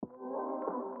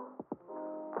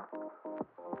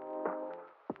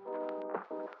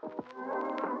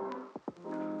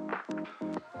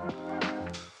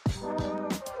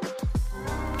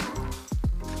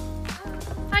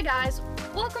Hi guys,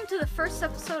 welcome to the first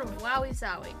episode of Wowie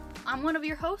Zowie. I'm one of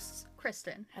your hosts,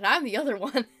 Kristen. And I'm the other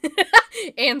one,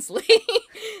 Ansley.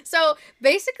 So,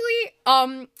 basically,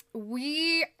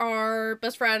 we are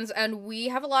best friends, and we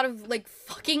have a lot of,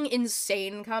 fucking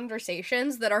insane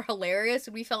conversations that are hilarious,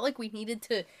 and we felt like we needed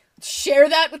to share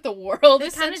that with the world, They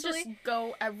kind of essentially. just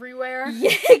go everywhere.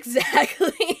 Yeah,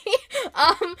 exactly.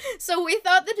 So we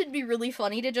thought that it'd be really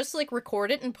funny to just,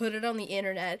 record it and put it on the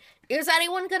internet. Is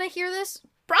anyone gonna hear this?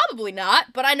 Probably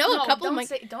not, but I know a couple of my...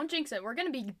 don't jinx it. We're gonna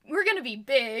be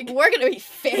big. We're gonna be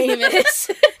famous.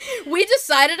 We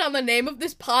decided on the name of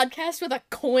this podcast with a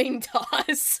coin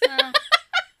toss. Yeah.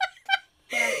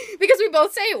 Because we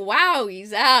both say Wowie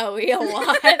Zowie a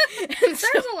lot. There's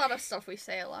a lot of stuff we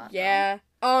say a lot. Yeah.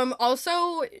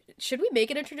 Also, should we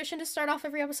make it a tradition to start off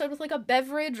every episode with, a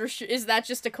beverage, or is that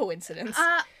just a coincidence?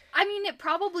 I mean, it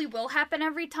probably will happen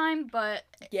every time, but...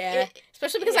 Yeah.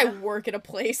 Especially because I work at a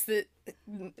place that...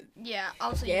 Yeah,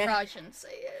 also you probably shouldn't say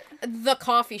it. The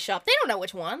coffee shop. They don't know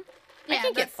which one. I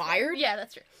can't get fired. Yeah,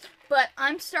 that's true. But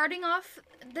I'm starting off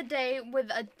the day with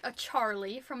a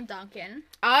Charlie from Dunkin'.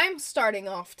 I'm starting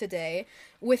off today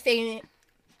with a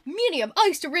medium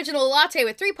iced original latte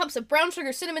with 3 pumps of brown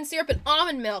sugar, cinnamon syrup, and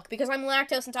almond milk because I'm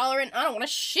lactose intolerant and I don't want to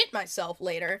shit myself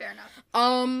later. Fair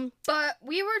enough. But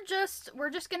we're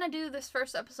just gonna do this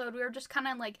first episode. We were just kind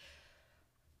of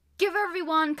give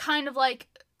everyone kind of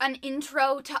an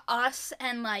intro to us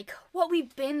and what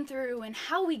we've been through and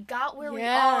how we got where we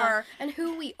are and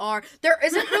who we are. There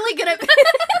isn't really gonna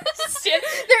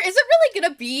there isn't really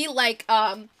gonna be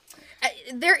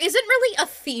there isn't really a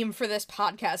theme for this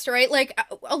podcast, right?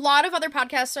 A lot of other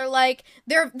podcasts are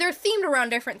they're themed around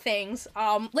different things.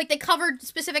 They covered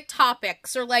specific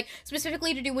topics or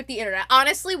specifically to do with the internet.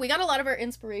 Honestly, we got a lot of our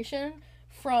inspiration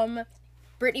from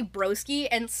Brittany Broski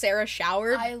and Sarah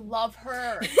Shower. I love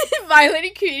her.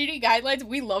 Violating community guidelines.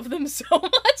 We love them so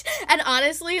much. And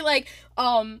honestly,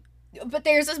 but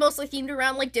theirs is mostly themed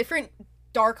around different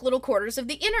dark little corners of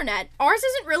the internet. Ours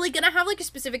isn't really gonna have a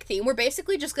specific theme. We're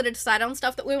basically just gonna decide on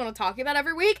stuff that we want to talk about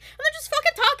every week and then just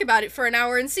fucking talk about it for an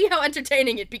hour and see how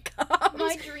entertaining it becomes.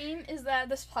 My dream is that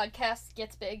this podcast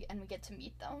gets big and we get to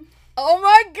meet them. Oh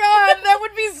my god, that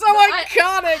would be so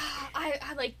iconic.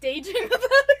 I daydream about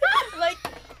it.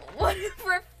 What if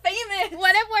we're famous?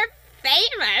 What if we're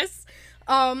famous?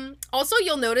 Also,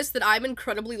 you'll notice that I'm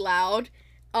incredibly loud.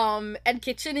 And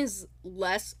Kitchen is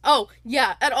less... Oh,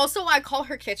 yeah, and also I call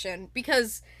her Kitchen,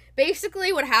 because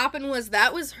basically what happened was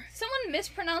someone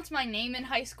mispronounced my name in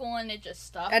high school, and it just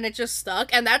stuck.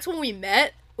 And that's when we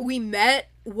met. We met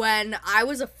when I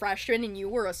was a freshman and you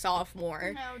were a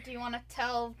sophomore. No, do you want to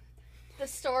tell the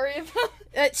story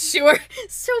about... Sure.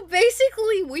 So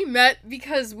basically we met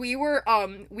because we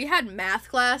had math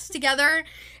class together,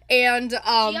 and,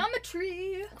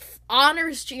 Geometry!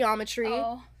 Honors geometry.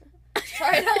 Oh.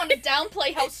 Sorry, I don't want to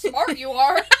downplay how smart you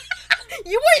are.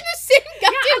 You were in the same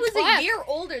goddamn I was class. a year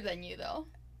older than you, though.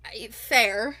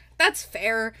 Fair. That's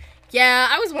fair. Yeah,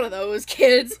 I was one of those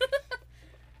kids.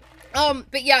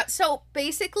 But yeah, so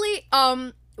basically,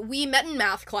 we met in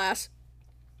math class,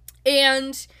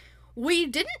 and we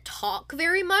didn't talk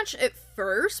very much at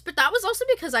first, but that was also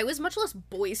because I was much less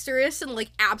boisterous and,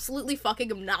 absolutely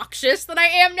fucking obnoxious than I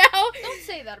am now. Don't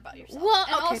say that about yourself. Well,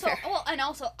 and okay, fair. And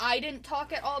also, I didn't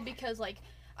talk at all because,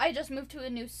 I just moved to a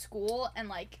new school,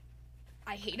 and,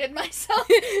 I hated myself.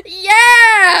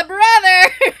 Yeah,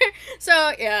 brother!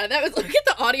 So, yeah, that was, look at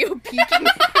the audio peaking.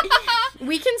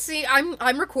 We can see,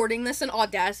 I'm recording this in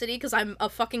Audacity, because I'm a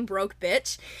fucking broke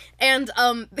bitch, and,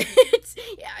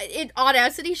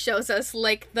 Audacity shows us,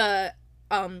 the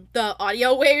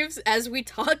audio waves as we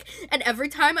talk, and every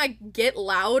time I get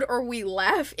loud or we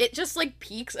laugh, it just,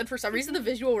 peaks, and for some reason the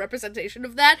visual representation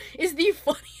of that is the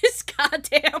funniest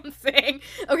goddamn thing.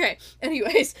 Okay,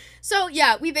 anyways, so,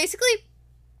 yeah, we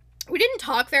didn't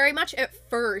talk very much at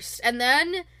first, and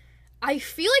then I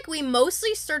feel like we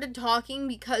mostly started talking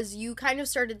because you kind of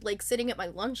started, sitting at my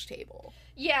lunch table.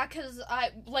 Yeah, because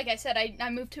I said, I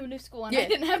moved to a new school, and I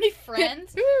didn't have any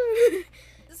friends.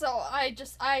 So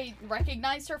I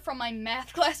recognized her from my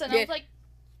math class, and I was like,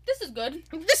 this is good.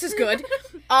 This is good.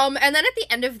 And then at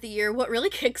the end of the year, what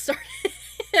really kickstarted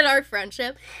our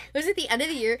friendship was at the end of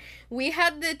the year, we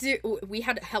had to do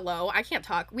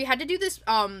this,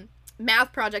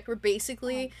 math project where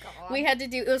basically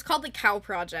it was called the cow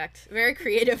project. Very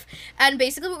creative. And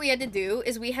basically what we had to do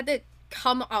is we had to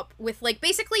come up with, like,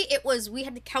 basically we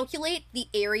had to calculate the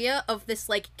area of this,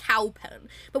 like, cow pen.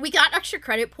 But we got extra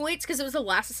credit points because it was the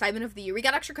last assignment of the year. We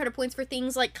got extra credit points for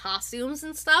things like costumes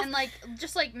and stuff. And, like,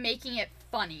 just, like, making it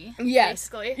funny. Yes.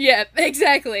 Basically. Yeah,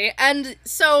 exactly. And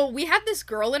so we had this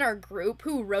girl in our group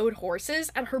who rode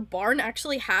horses, and her barn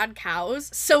actually had cows.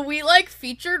 So we, like,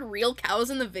 featured real cows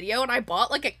in the video, and I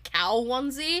bought, like, a cow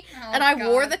onesie, and I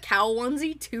wore the cow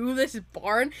onesie to this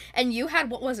barn, and you had,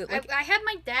 what was it? Like, I had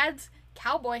my dad's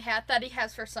cowboy hat that he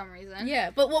has for some reason. Yeah,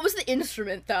 but what was the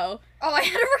instrument, though? Oh, I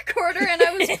had a recorder, and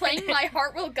I was playing My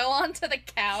Heart Will Go On to the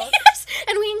cows. Yes,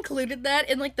 and we included that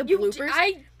in, like, the bloopers.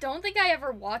 I don't think I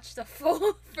ever watched the full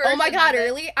version. Oh my god,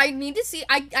 really? I need to see,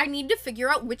 I need to figure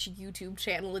out which YouTube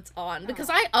channel it's on, because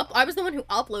I was the one who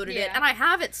uploaded it, and I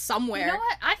have it somewhere. You know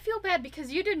what? I feel bad,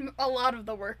 because you did a lot of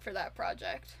the work for that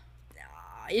project.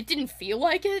 It didn't feel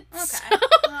like it. Okay. So.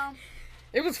 Well.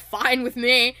 It was fine with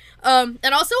me. And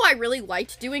also I really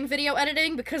liked doing video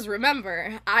editing because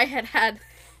remember, I had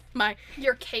my...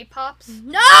 Your K-pops?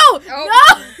 No!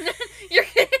 Oh. No!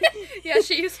 Yeah,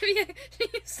 she used to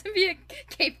be a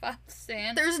K-pop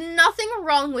stan. There's nothing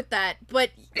wrong with that, but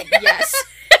yes.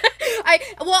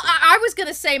 I was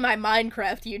gonna say my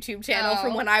Minecraft YouTube channel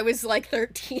from when I was like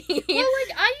 13. Well,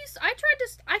 like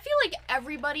I feel like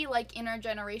everybody like in our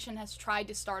generation has tried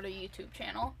to start a YouTube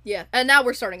channel. Yeah, and now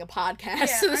we're starting a podcast, Yeah,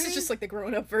 so this is just like the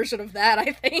grown-up version of that,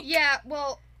 I think. Yeah,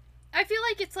 well, I feel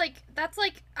like it's like, that's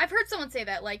like, I've heard someone say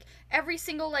that, like, every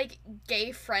single, like,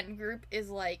 gay friend group is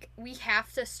like, we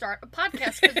have to start a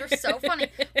podcast because we're so funny.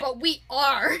 But we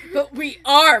are. But we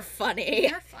are funny. We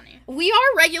are funny. We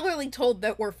are regularly told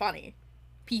that we're funny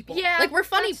people. Yeah, like, we're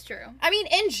funny. That's true. I mean,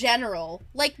 in general,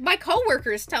 like, my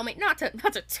coworkers tell me, not to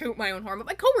toot my own horn, but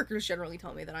my coworkers generally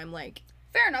tell me that I'm, like...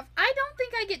 Fair enough. I don't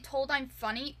think I get told I'm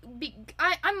funny.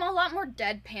 I'm a lot more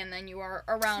deadpan than you are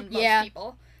around most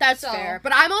people. That's fair.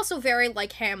 But I'm also very,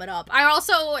 like, ham it up. I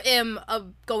also am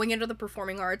going into the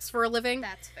performing arts for a living.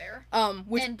 That's fair.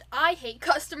 And I hate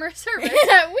customer service.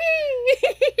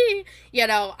 Whee! You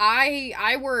know,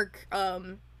 I work,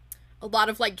 a lot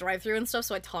of, like, drive-thru and stuff,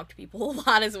 so I talk to people a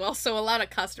lot as well. So a lot of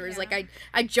customers. Yeah. Like,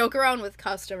 I joke around with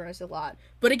customers a lot.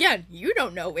 But again, you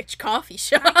don't know which coffee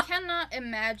shop. I cannot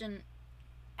imagine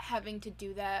having to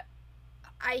do that.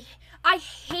 I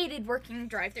hated working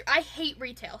drive-thru. I hate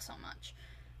retail so much.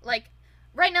 Like,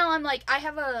 right now I'm like, I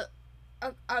have a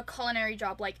culinary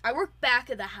job. Like, I work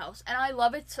back of the house, and I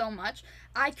love it so much.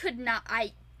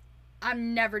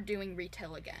 I'm never doing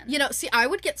retail again. You know, see, I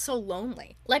would get so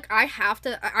lonely. Like, I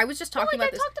was just talking about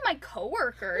this. I talk to my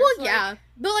coworkers. Well, yeah.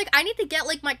 But, like, I need to get,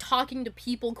 like, my talking to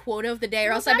people quota of the day,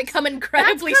 or else I become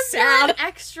incredibly sad. You're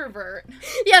an extrovert.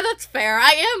 Yeah, that's fair.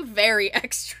 I am very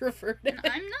extroverted. And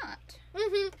I'm not.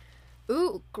 Mm-hmm.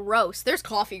 Ooh, gross. There's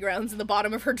coffee grounds in the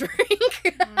bottom of her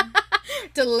drink.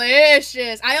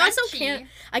 Delicious. I also can't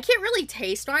really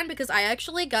taste wine because I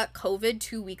actually got COVID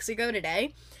 2 weeks ago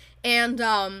today. And,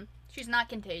 she's not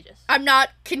contagious. I'm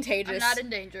not contagious. I'm not in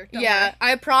danger. Don't yeah, worry.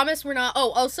 I promise we're not.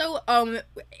 Oh, also,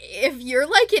 if you're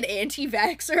like an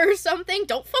anti-vaxxer or something,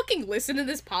 don't fucking listen to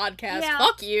this podcast. Yeah.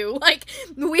 Fuck you. Like,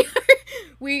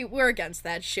 we're against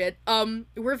that shit.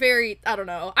 We're very, I don't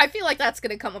know. I feel like that's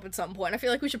gonna come up at some point. I feel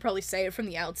like we should probably say it from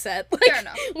the outset. Like, Fair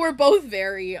enough. We're both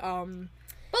very,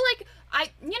 But, like,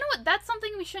 you know what, that's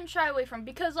something we shouldn't shy away from,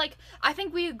 because, like, I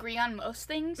think we agree on most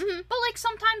things, but, like,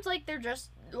 sometimes, like, they're just,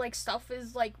 like, stuff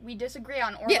is, like, we disagree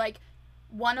on, or, like,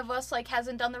 one of us, like,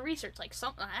 hasn't done the research, like,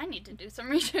 I need to do some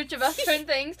research about certain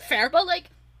things. Fair. But, like,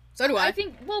 so do I. I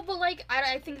think,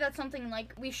 I think that's something,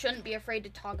 like, we shouldn't be afraid to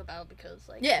talk about, because,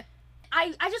 like... Yeah.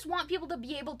 I just want people to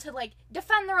be able to, like,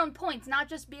 defend their own points, not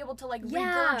just be able to, like,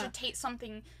 regurgitate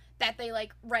something that they,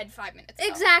 like, read 5 minutes ago.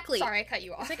 Exactly. Sorry, I cut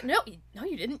you off. It's like, no,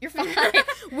 you didn't. You're fine.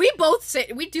 We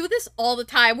do this all the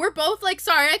time. We're both like,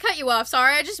 sorry, I cut you off.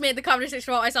 Sorry, I just made the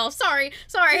conversation about myself. Sorry.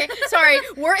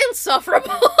 We're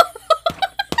insufferable.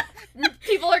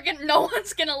 No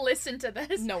one's gonna listen to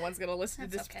this. No one's gonna listen to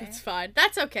this. Okay. It's fine.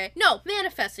 That's okay. No,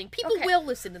 manifesting. People will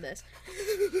listen to this.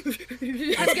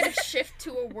 I'm gonna shift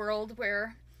to a world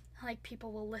where, like,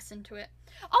 people will listen to it.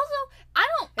 Also,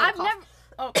 I've never...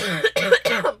 Oh. Ew!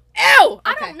 Okay.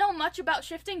 I don't know much about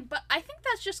shifting, but I think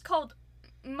that's just called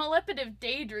manipulative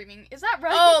daydreaming. Is that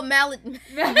right? Oh,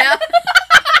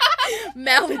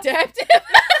 maladaptive.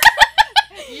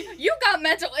 You got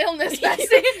mental illness,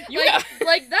 bestie.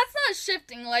 Like, that's not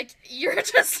shifting. Like, you're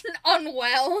just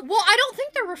unwell. Well, I don't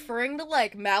think they're referring to,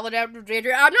 like, maladaptive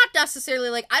daydreaming. I'm not necessarily,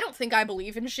 like, I don't think I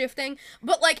believe in shifting,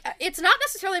 but, like, it's not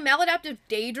necessarily maladaptive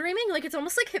daydreaming. Like, it's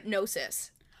almost like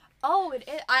hypnosis. Oh, it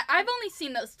is. I've only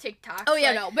seen those TikToks. Oh,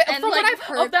 yeah, no. But and, from like, what I've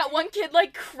heard... of that one kid,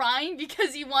 like, crying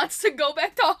because he wants to go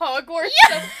back to Hogwarts. Yeah!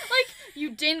 So, like, you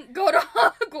didn't go to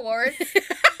Hogwarts.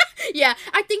 Yeah,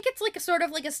 I think it's, like, a sort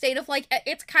of, like, a state of, like,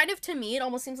 it's kind of, to me, it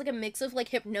almost seems like a mix of, like,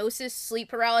 hypnosis, sleep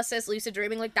paralysis, lucid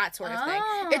dreaming, like, that sort of thing.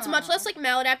 It's much less, like,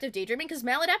 maladaptive daydreaming, because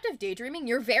maladaptive daydreaming,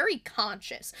 you're very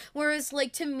conscious. Whereas,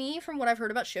 like, to me, from what I've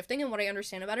heard about shifting and what I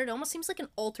understand about it, it almost seems like an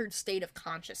altered state of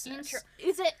consciousness.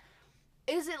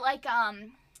 Is it like,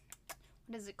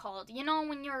 what is it called? You know,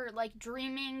 when you're, like,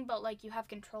 dreaming, but, like, you have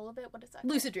control of it? What is that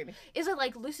called? Lucid dreaming. Is it,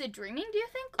 like, lucid dreaming, do you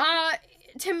think?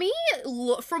 To me,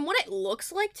 from what it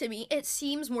looks like, to me, it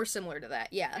seems more similar to that,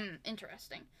 yeah.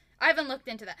 Interesting. I haven't looked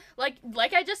into that. Like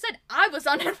I just said, I was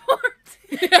uninformed.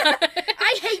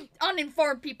 I hate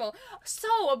uninformed people.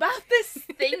 So, about this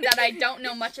thing that I don't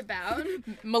know much about.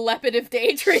 Malepitive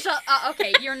daydream.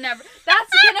 Okay, you're never... That's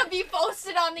gonna be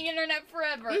posted on the internet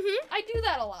forever. Mm-hmm. I do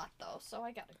that a lot, though, so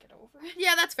I gotta get over it.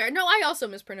 Yeah, that's fair. No, I also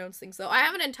mispronounce things, though. I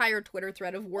have an entire Twitter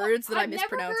thread of words that I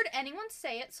mispronounce. I've never heard anyone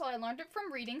say it, so I learned it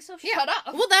from reading, so shut up.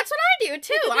 Well, that's what I do,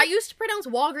 too. I used to pronounce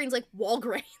Walgreens like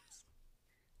Walgreens.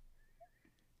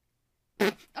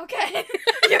 Okay.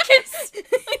 You can...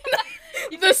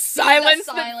 The silence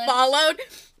that followed.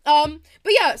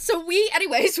 But yeah, so we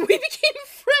became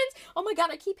friends. Oh my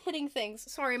god, I keep hitting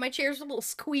things. Sorry, my chair's a little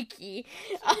squeaky.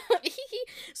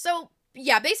 So,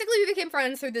 yeah, basically we became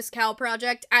friends through this Cal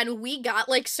project, and we got,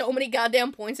 like, so many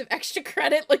goddamn points of extra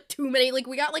credit, like, too many. Like,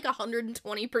 we got, like,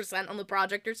 120% on the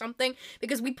project or something,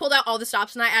 because we pulled out all the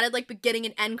stops, and I added, like, beginning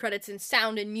and end credits and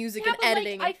sound and music and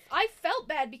editing. Like, I felt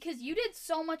bad because you did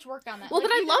so much work on that. Well, like,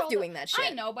 but I love doing that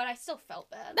shit. I know, but I still felt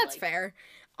bad. That's fair.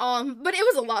 But it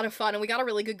was a lot of fun, and we got a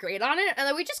really good grade on it, and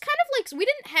then we just kind of, like, we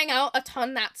didn't hang out a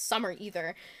ton that summer,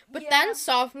 either. But then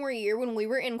sophomore year, when we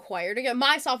were in choir together,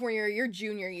 my sophomore year, your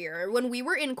junior year, when we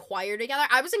were in choir together,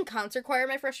 I was in concert choir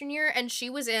my freshman year, and she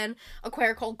was in a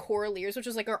choir called Choraleers, which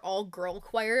was, like, our all-girl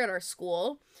choir at our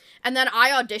school. And then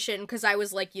I auditioned, because I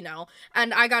was, like, you know,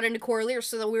 and I got into Choraleers,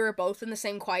 so that we were both in the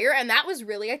same choir, and that was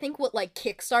really, I think, what, like,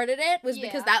 kick-started it, was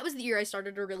because that was the year I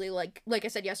started to really, like I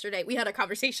said yesterday, we had a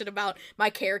conversation about my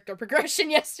character progression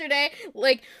yesterday,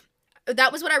 like,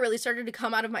 that was when I really started to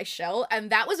come out of my shell,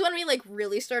 and that was when we, like,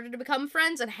 really started to become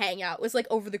friends and hang out, was, like,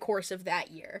 over the course of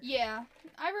that year. Yeah,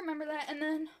 I remember that, and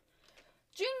then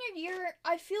junior year,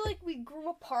 I feel like we grew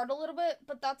apart a little bit,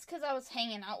 but that's because I was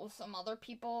hanging out with some other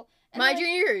people. And my junior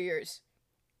year or yours?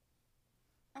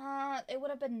 It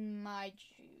would have been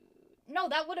No,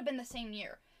 that would have been the same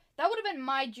year. That would have been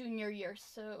my junior year,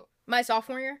 so... My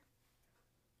sophomore year?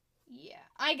 Yeah,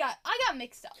 I got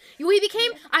mixed up. We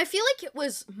became, I feel like it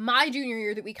was my junior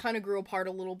year that we kind of grew apart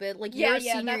a little bit, like your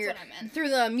senior that's year, what I meant. through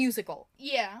the musical.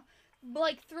 Yeah,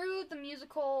 like through the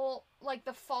musical, like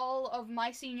the fall of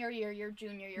my senior year, your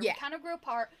junior year, we kind of grew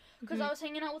apart because I was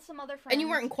hanging out with some other friends. And you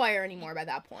weren't in choir anymore by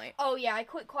that point. Oh yeah, I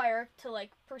quit choir to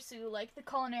like pursue like the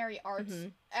culinary arts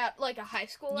at like a high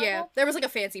school level. Yeah, there was like a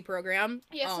fancy program.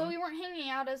 Yeah, so we weren't hanging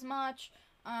out as much.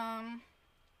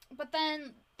 But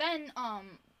then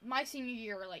my senior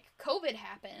year, like, COVID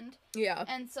happened. Yeah.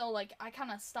 And so, like, I kind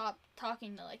of stopped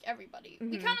talking to, like, everybody.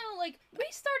 We kind of, like, we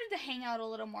started to hang out a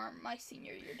little more my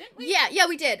senior year, didn't we? Yeah,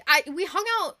 we did. We hung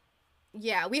out,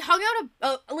 we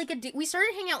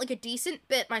started hanging out, like, a decent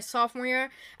bit my sophomore year,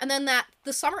 and then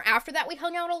the summer after that, we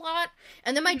hung out a lot,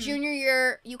 and then my junior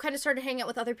year, you kind of started hanging out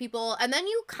with other people, and then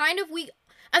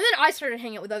and then I started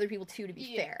hanging out with other people, too, to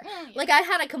be fair. Well, yeah. Like, I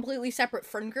had a completely separate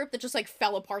friend group that just, like,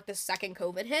 fell apart the second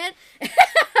COVID hit.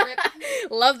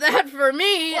 Love that for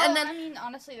me. Well, and then, I mean,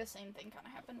 honestly, the same thing kind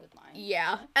of happened with mine.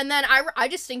 Yeah. So. And then I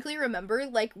distinctly remember,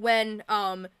 like, when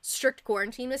strict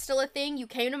quarantine was still a thing, you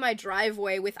came to my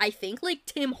driveway with, I think, like,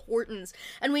 Tim Hortons.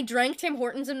 And we drank Tim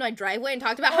Hortons in my driveway and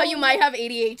talked about how you might have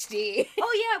ADHD.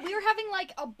 Oh, yeah. We were having,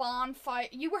 like, a bonfire.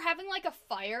 You were having, like, a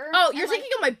fire. Oh, you're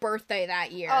thinking of my birthday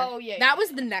that year. Oh, yeah. That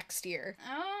was the next year.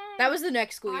 That was the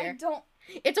next school year. I don't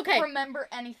It's okay. remember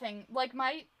anything. Like,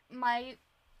 my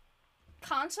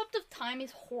concept of time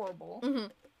is horrible.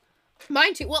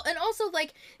 Mine too. Well, and also,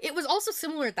 like, it was also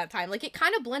similar at that time. Like, it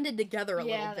kind of blended together a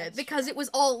little bit. Because it was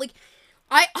all, like,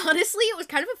 it was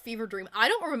kind of a fever dream. I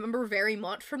don't remember very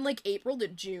much from, like, April to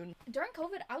June. During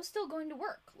COVID, I was still going to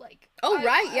work. Like, I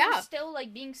was still,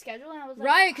 like, being scheduled, and I was like...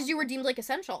 Right, because you were deemed, like,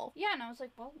 essential. Yeah, and I was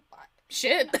like, well...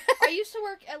 Shit. I used to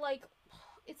work at, like...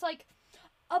 It's like...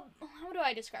 how do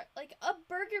I describe it? Like, a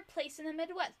burger place in the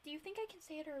Midwest. Do you think I can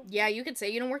say it, or... Yeah, you can say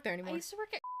it. You don't work there anymore. I used to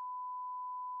work at...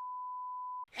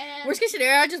 And... Worst case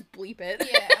scenario, I just bleep it.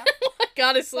 Yeah. Like,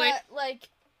 honestly. But, like...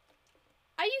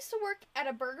 I used to work at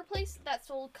a burger place that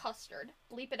sold custard.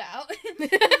 Bleep it out.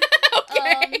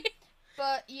 Okay.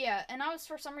 But Yeah, and I was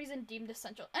for some reason deemed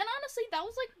essential. And honestly, that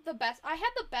was like the best. I had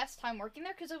the best time working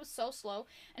there because it was so slow,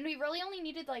 and we really only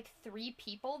needed like 3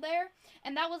 people there.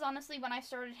 And that was honestly when I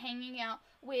started hanging out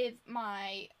with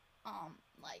my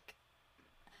like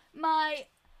my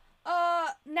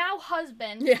now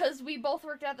husband, because we both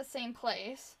worked at the same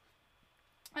place.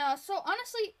 So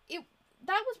honestly,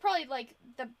 that was probably like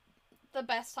the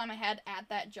best time I had at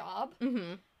that job.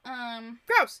 Mm-hmm.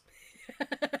 Gross.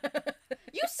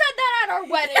 You said that at our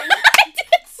wedding. I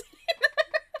did say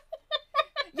that.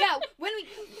 Yeah, when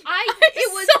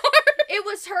it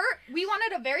was her. We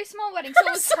wanted a very small wedding, so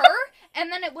it was her,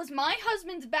 and then it was my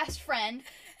husband's best friend,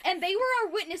 and they were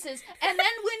our witnesses. And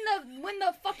then when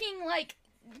the fucking like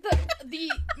the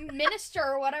minister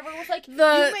or whatever was like, you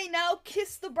may now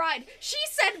kiss the bride, she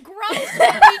said gross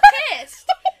when we kissed.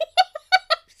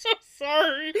 So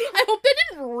sorry. I hope that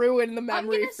didn't ruin the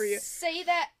memory for you. Say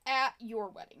that at your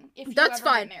wedding if you That's ever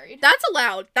fine. get married. That's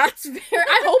allowed. That's very.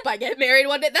 I hope I get married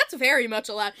one day. That's very much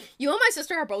allowed. You and my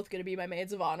sister are both gonna be my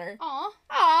maids of honor.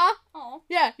 Aw.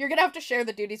 Yeah, you're gonna have to share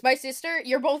the duties. My sister,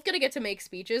 you're both gonna get to make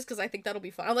speeches because I think that'll be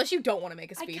fun. Unless you don't want to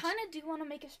make a speech. I kind of do want to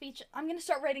make a speech. I'm gonna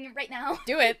start writing it right now.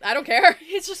 Do it. I don't care.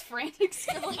 It's just frantic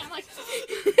scribbling. I'm like.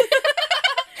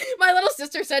 My little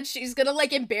sister said she's gonna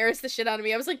like embarrass the shit out of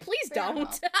me. I was like, please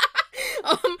don't.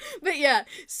 But yeah.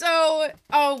 So,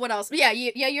 what else? Yeah,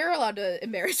 you're allowed to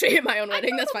embarrass me at my own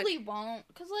wedding. That's fine. I probably won't,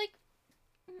 cause like,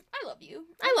 I love you.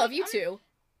 I love you too.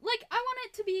 Like, I want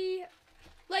it to be,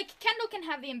 like, Kendall can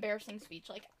have the embarrassing speech.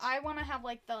 Like, I want to have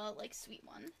like the like sweet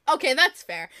one. Okay, that's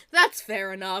fair. That's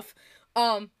fair enough.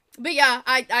 But yeah,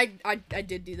 I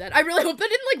did do that. I really hope that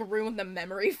didn't like ruin the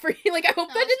memory for you. Like, I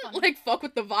hope that didn't like fuck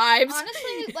with the vibes.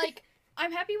 Honestly, like,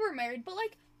 I'm happy we're married, but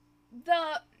like,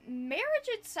 the marriage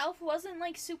itself wasn't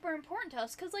like super important to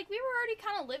us because like we were already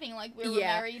kind of living like we were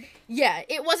married. Yeah,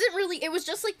 it wasn't really. It was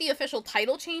just like the official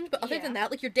title change, but other than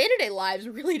that, like your day-to-day lives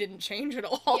really didn't change at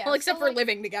all, except for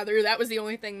living together. That was the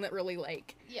only thing that really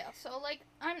like. Yeah, so like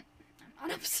I'm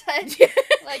not upset.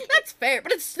 Like that's fair,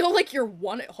 but it's still like your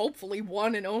hopefully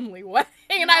one and only wedding,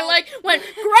 and I like went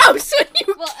gross when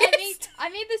you kissed. I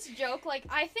made this joke like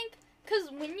I think.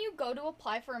 Because when you go to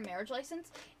apply for a marriage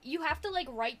license, you have to, like,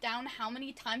 write down how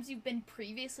many times you've been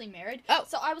previously married. Oh.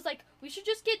 So I was like, we should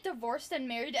just get divorced and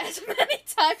married as many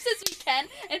times as we can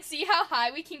and see how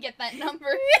high we can get that number.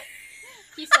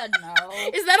 He said no.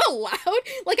 Is that allowed?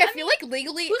 Like, I feel like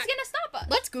legally... Who's gonna stop us?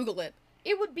 Let's Google it.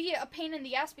 It would be a pain in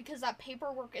the ass because that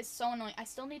paperwork is so annoying. I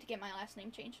still need to get my last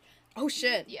name changed. Oh,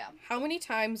 shit. Yeah. How many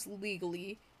times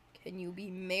legally can you be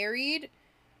married...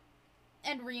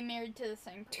 and remarried to the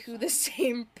same person. To the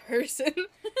same person.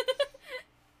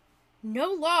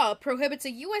 No law prohibits a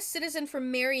U.S. citizen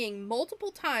from marrying multiple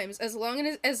times as long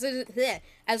as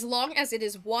it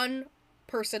is one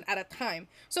person at a time.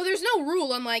 So there's no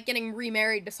rule on like getting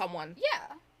remarried to someone.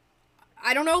 Yeah.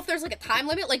 I don't know if there's like a time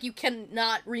limit, like you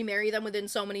cannot remarry them within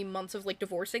so many months of like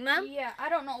divorcing them. Yeah, I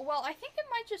don't know. Well, I think it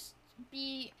might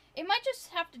just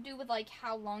have to do with like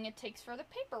how long it takes for the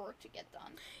paperwork to get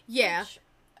done. Yeah. Which,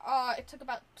 it took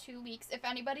about 2 weeks. If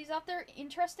anybody's out there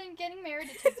interested in getting married,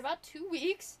 it takes about 2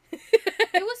 weeks.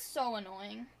 It was so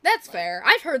annoying. That's fair.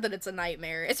 I've heard that it's a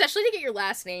nightmare, especially to get your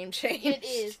last name changed. It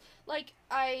is. Like,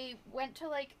 I went to,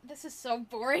 like, this is so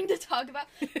boring to talk about,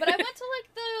 but I went to, like,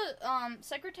 the,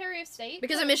 Secretary of State.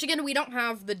 Because in Michigan, we don't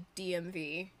have the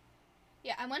DMV.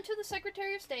 Yeah, I went to the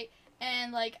Secretary of State,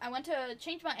 and, like, I went to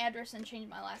change my address and change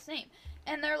my last name.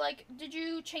 And they're like, did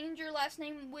you change your last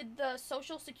name with the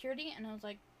Social Security? And I was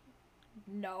like,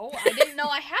 no, I didn't know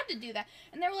I had to do that.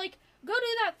 And they were like, go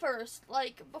do that first,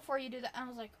 like, before you do that. And I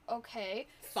was like, okay.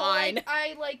 Fine. So, like,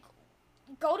 I, like,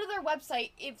 go to their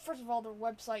website. First of all, their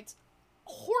website's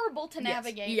horrible to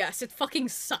navigate. Yes, it fucking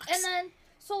sucks. And then,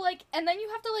 and then you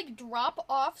have to, like, drop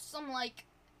off some, like,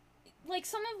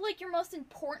 some of, like, your most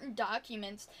important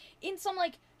documents in some,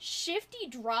 like, shifty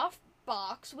drop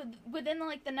box within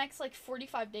like the next like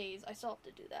 45 days. I still have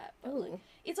to do that, but like,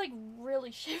 it's like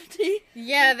really shifty.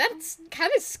 Yeah, that's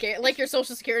kind of scary. Like your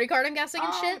social security card, I'm guessing,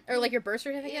 and shit, or like your birth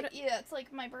certificate. Yeah, it's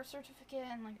like my birth certificate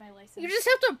and like my license. You just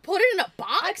have to put it in a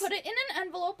box. I put it in an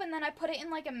envelope and then I put it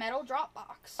in like a metal drop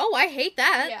box. Oh, I hate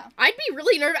that. Yeah, I'd be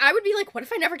really nervous. I would be like, what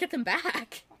if I never get them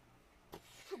back?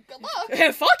 Good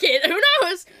luck. Fuck it. Who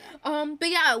knows? But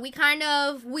yeah, we hung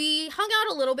out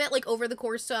a little bit like over the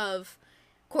course of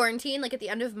quarantine, like at the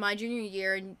end of my junior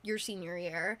year and your senior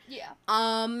year. Yeah.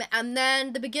 And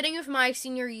then the beginning of my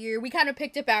senior year, we kind of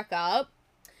picked it back up.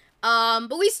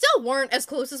 But we still weren't as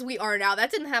close as we are now.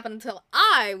 That didn't happen until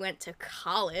I went to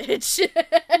college. Ooh,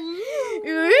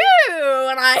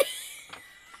 and I...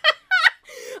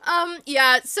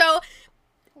 yeah, so...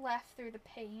 laugh through the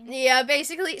pain. Yeah,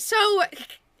 basically. So,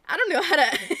 I don't know how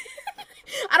to...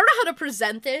 I don't know how to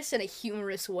present this in a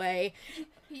humorous way.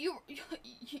 You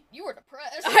were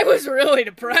depressed. I was really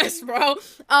depressed, bro.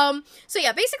 So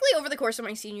yeah, basically over the course of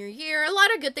my senior year, a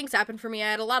lot of good things happened for me.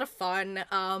 I had a lot of fun.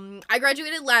 I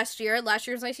graduated last year. Last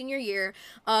year was my senior year.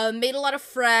 Made a lot of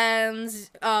friends.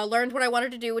 Learned what I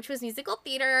wanted to do, which was musical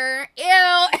theater. Ew.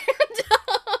 And,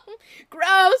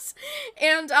 gross.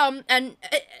 And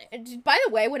by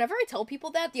the way, whenever I tell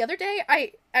people that, the other day,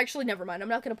 I actually, never mind. I'm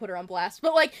not gonna put her on blast.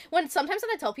 But like, sometimes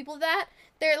when I tell people that,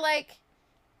 they're like,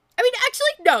 I mean, actually,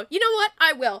 no. You know what?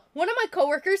 I will. One of my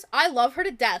coworkers, I love her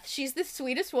to death. She's the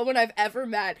sweetest woman I've ever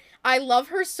met. I love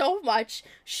her so much.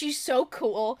 She's so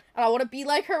cool, and I want to be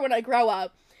like her when I grow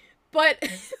up. But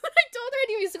when I told her I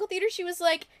do musical theater, she was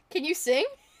like, "Can you sing?"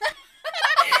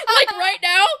 Like, right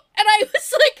now? And I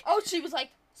was like... Oh, she was like,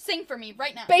 sing for me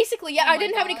right now. Basically, yeah. Oh I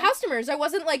didn't have any customers. I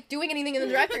wasn't, like, doing anything in the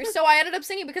directory, so I ended up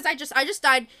singing because I just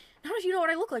died... I don't know if you know what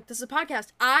I look like. This is a podcast.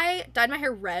 I dyed my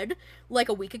hair red, like,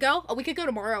 a week ago. A week ago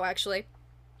tomorrow, actually.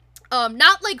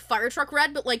 Not, like, fire truck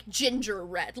red, but, like, ginger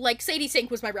red. Like, Sadie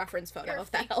Sink was my reference photo, if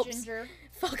that helps. Ginger.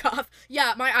 Fuck off.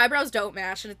 Yeah, my eyebrows don't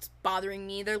match, and it's bothering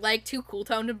me. They're, like, too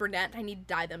cool-toned and brunette. I need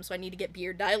to dye them, so I need to get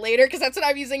beard dye later, because that's what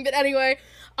I'm using. But anyway,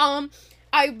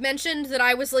 I mentioned that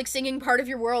I was, like, singing Part of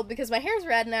Your World because my hair's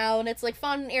red now, and it's, like,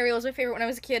 fun. Ariel was my favorite when I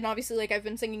was a kid, and obviously, like, I've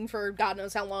been singing for God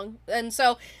knows how long. And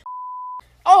so...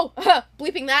 Oh,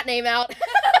 bleeping that name out.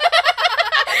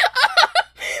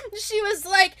 She was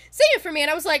like, sing it for me,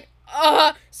 and I was like,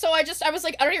 so I was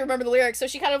like, I don't even remember the lyrics, so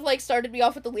she kind of, like, started me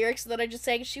off with the lyrics that I just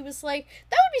sang. She was like,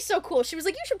 that would be so cool. She was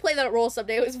like, you should play that role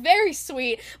someday. It was very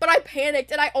sweet, but I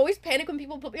panicked, and I always panic when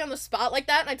people put me on the spot like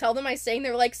that, and I tell them I sing,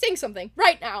 they're like, sing something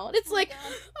right now, and it's like,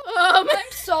 I'm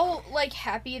so, like,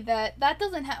 happy that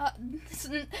doesn't have,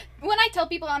 when I tell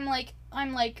people I'm like,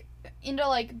 into,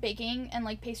 like, baking and,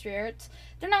 like, pastry arts,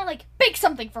 they're not like, bake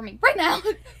something for me right now.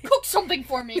 Cook something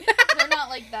for me. They're not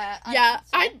like that. Yeah,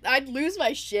 I'd lose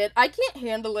my shit. I can't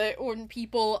handle it when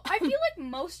people... I feel like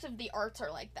most of the arts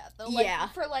are like that, though. Like, yeah.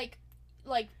 For, like,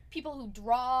 people who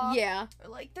draw. Yeah.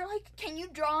 Like, they're like, can you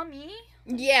draw me?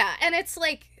 Yeah, and it's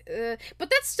like... but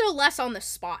that's still less on the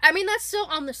spot. I mean, that's still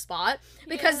on the spot,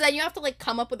 because then you have to, like,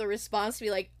 come up with a response to be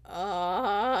like,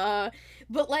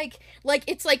 but, like,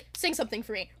 it's like, sing something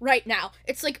for me, right now.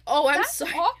 It's like, oh, I'm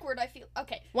sorry. That's awkward, I feel.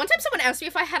 Okay. One time someone asked me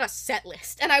if I had a set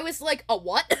list, and I was like, a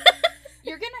what?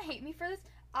 You're gonna hate me for this.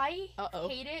 I Uh-oh.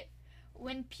 hate it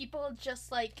when people just,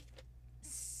 like,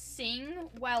 sing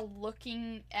while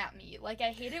looking at me. Like,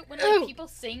 I hate it when, like, people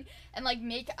sing and, like,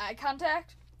 make eye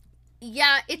contact.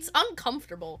 Yeah, it's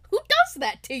uncomfortable. Who does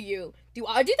that to you? Do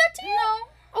I do that to you?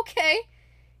 No. Okay.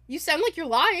 You sound like you're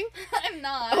lying. I'm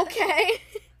not. Okay.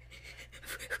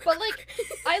 But, like,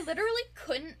 I literally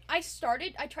couldn't. I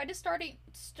tried to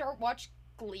start watch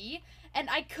Glee, and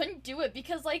I couldn't do it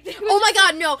because, like, they would oh my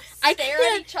god, no. I stare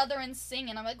can't. at each other and sing,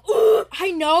 and I'm like,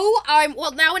 I know. I'm,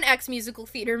 well, now an ex-musical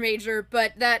theater major,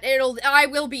 but I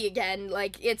will be again.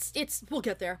 Like, we'll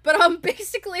get there. But,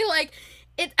 basically, like,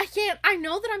 I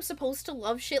know that I'm supposed to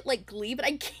love shit like Glee, but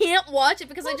I can't watch it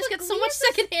because I just get so much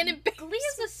secondhand embarrassment. Glee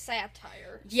is a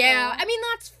satire. Yeah, so. I mean,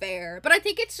 that's fair. But I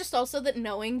think it's just also that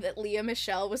knowing that Lea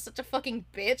Michele was such a fucking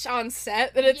bitch on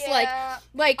set that it's like...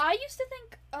 I used to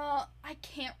think, I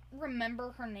can't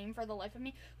remember her name for the life of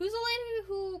me. Who's the lady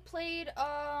who played,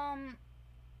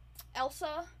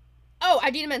 Elsa? Oh,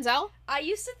 Idina Menzel? I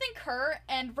used to think her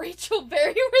and Rachel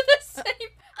Berry were the same.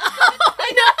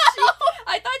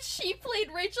 I thought she played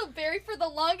Rachel Berry for the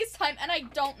longest time, and I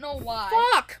don't know why.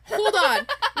 Fuck! Hold on.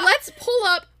 Let's pull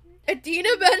up Idina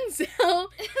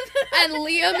Menzel and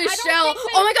Lea Michele.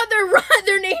 Oh my god,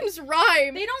 their names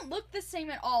rhyme. They don't look the same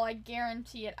at all, I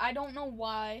guarantee it. I don't know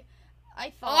why.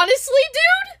 I thought... Honestly,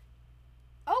 dude?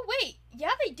 Oh, wait.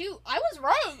 Yeah, they do. I was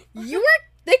right.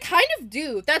 They kind of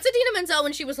do. That's Idina Menzel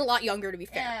when she was a lot younger, to be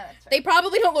fair. Yeah, that's right. They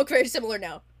probably don't look very similar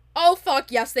now. Oh,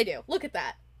 fuck, yes, they do. Look at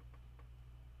that.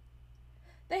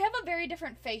 They have a very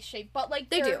different face shape, but, like,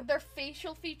 their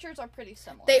facial features are pretty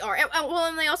similar. They are. Well,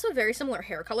 and they also have very similar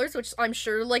hair colors, which I'm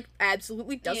sure, like,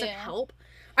 absolutely doesn't help.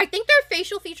 I think their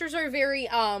facial features are very,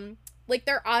 like,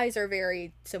 their eyes are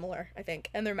very similar, I think,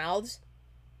 and their mouths.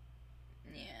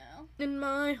 Yeah. In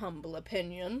my humble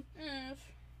opinion. Mm.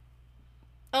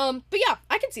 But yeah,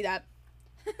 I can see that.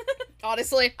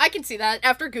 Honestly, I can see that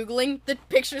after Googling the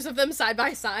pictures of them side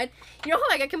by side. You know who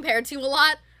I get compared to a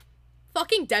lot?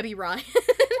 Fucking Debbie Ryan. You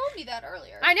told me that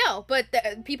earlier. I know, but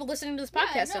people listening to this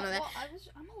podcast don't know that. Well,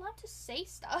 I'm allowed to say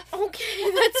stuff.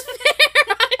 Okay, that's fair.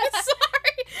 I'm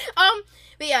sorry.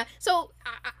 But yeah, so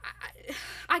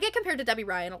I get compared to Debbie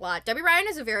Ryan a lot. Debbie Ryan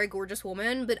is a very gorgeous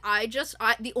woman, but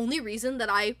the only reason that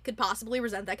I could possibly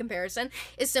resent that comparison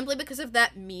is simply because of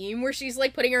that meme where she's,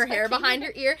 like, putting her hair behind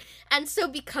her ear, and so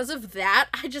because of that,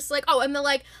 I just, like, oh, and they're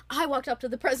like, I walked up to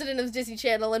the president of Disney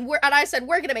Channel, and I said,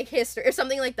 we're gonna make history, or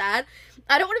something like that.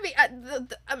 I don't want to be,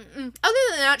 other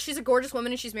than that, she's a gorgeous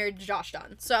woman, and she's married to Josh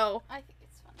Dunn, so. I think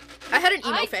it's funny. I had an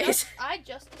emo phase. I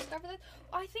just discovered that.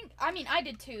 I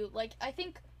did too. Like, I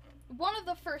think one of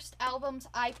the first albums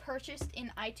I purchased in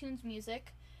iTunes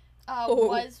Music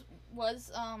was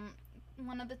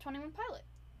one of the 21 Pilot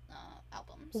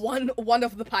albums. One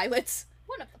of the pilots?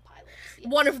 One of the pilots,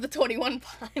 yes. One of the 21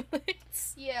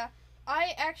 pilots. Yeah.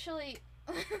 I actually...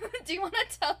 Do you want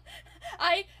to tell...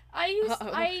 I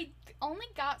only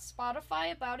got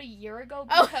Spotify about a year ago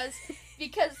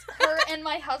because her and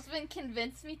my husband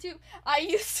convinced me to. I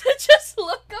used to just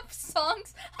look up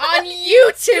songs on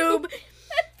YouTube.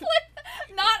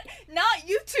 Not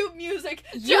YouTube music.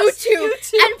 YouTube.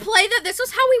 And play that. This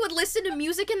was how we would listen to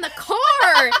music in the car.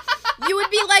 I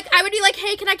would be like,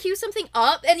 hey, can I cue something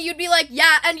up? And you'd be like,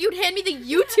 yeah, and you'd hand me the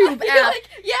YouTube app. Like,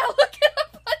 yeah, look it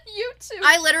up on YouTube.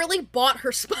 I literally bought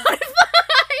her Spotify.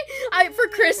 For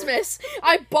Christmas.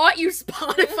 I bought you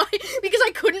Spotify because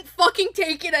I couldn't fucking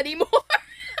take it anymore.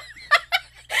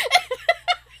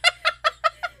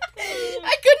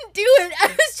 I couldn't do it. I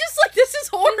was just like, this is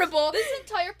horrible. This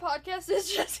entire podcast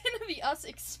is just gonna be us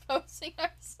exposing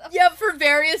ourselves. Yeah, for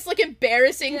various, like,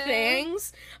 embarrassing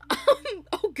things.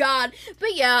 Oh god.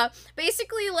 But yeah,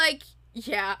 basically, like,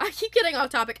 yeah, I keep getting off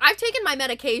topic. I've taken my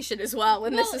medication as well,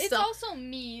 and this is it's also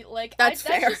me. Like, that's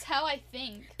fair. That's just how I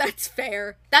think. That's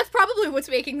fair. That's probably what's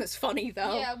making this funny,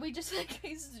 though. Yeah, we just, like,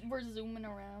 we're zooming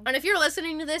around. And if you're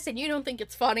listening to this and you don't think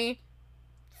it's funny,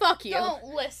 fuck you. Don't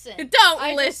listen.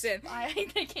 Don't listen. I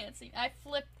can't see. I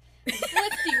flipped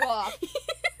you off.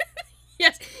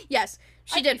 Yes.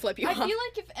 She did flip you off. I feel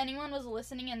like if anyone was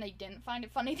listening and they didn't find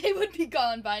it funny, they would be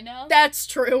gone by now. That's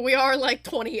true. We are, like,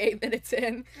 28 minutes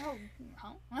in. Oh,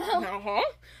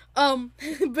 huh?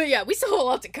 But yeah, we still have a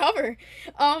lot to cover.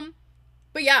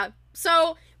 But yeah,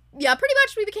 so, yeah, pretty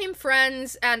much we became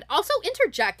friends, and also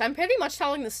interject. I'm pretty much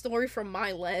telling the story from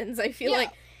my lens. I feel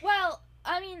like... Well,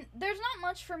 I mean, there's not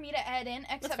much for me to add in,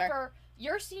 except for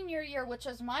your senior year, which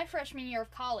was my freshman year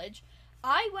of college.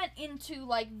 I went into,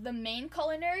 like, the main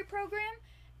culinary program,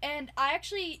 and I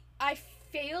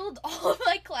failed all of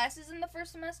my classes in the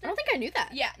first semester. I don't think I knew that.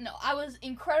 Yeah, no, I was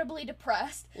incredibly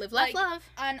depressed. Live, laugh, love.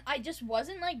 And I just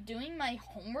wasn't, like, doing my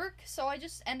homework, so I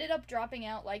just ended up dropping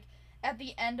out, like, at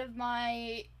the end of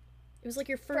my... It was, like,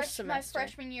 your first semester. My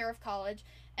freshman year of college.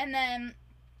 And then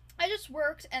I just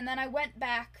worked, and then I went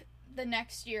back the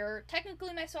next year,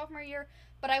 technically my sophomore year,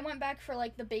 but I went back for,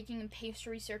 like, the baking and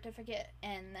pastry certificate,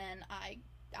 and then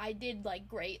I did, like,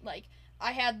 great. Like,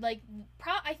 I had, like,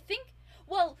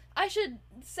 well, I should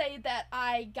say that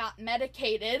I got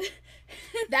medicated.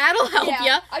 That'll help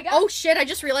ya. Oh, shit, I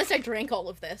just realized I drank all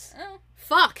of this. Oh.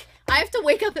 Fuck. I have to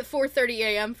wake up at 4:30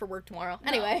 a.m. for work tomorrow.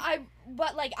 Anyway.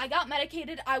 But, like, I got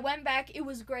medicated, I went back, it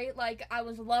was great, like, I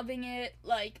was loving it,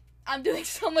 like... I'm doing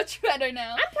so much better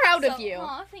now. I'm proud of you.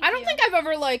 Thank I don't think I've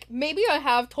ever, like, maybe I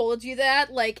have told you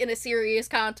that, like, in a serious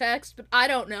context, but I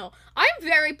don't know. I'm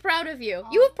very proud of you.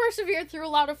 You have persevered through a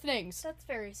lot of things. That's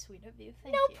very sweet of you.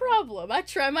 Thank you. No problem. I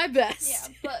try my best. Yeah,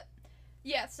 but,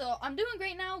 yeah, so I'm doing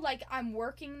great now. Like, I'm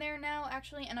working there now,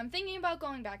 actually, and I'm thinking about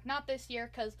going back. Not this year,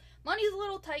 because money's a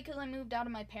little tight because I moved out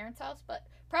of my parents' house, but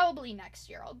probably next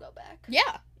year I'll go back.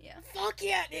 Yeah. Yeah. Fuck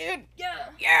yeah, dude. Yeah.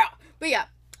 Yeah. But yeah.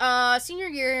 Senior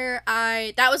year,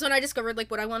 that was when I discovered,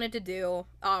 like, what I wanted to do,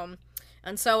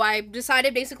 and so I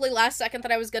decided basically last second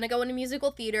that I was gonna go into musical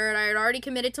theater, and I had already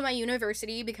committed to my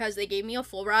university because they gave me a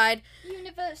full ride.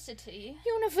 University.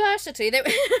 Her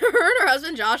and her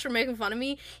husband Josh were making fun of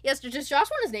me. Yes, does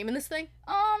Josh want his name in this thing?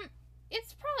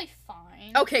 It's probably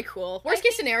fine. Okay, cool. Worst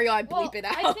case scenario, I bleep it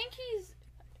out.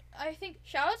 I think,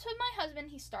 shout out to my husband,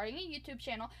 he's starting a YouTube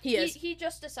channel. He is. He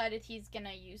just decided he's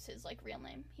gonna use his, like, real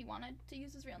name. He wanted to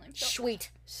use his real name. So,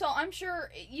 sweet. So I'm sure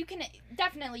you can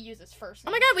definitely use his first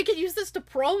name. Oh my god, we could use this to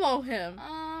promo him.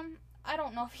 I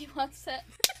don't know if he wants it.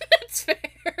 That's fair.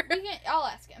 I'll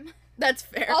ask him. That's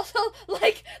fair. Also,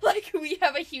 like we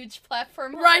have a huge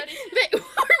platform right. already.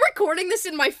 We're recording this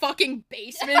in my fucking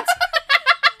basement.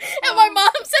 At my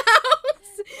mom's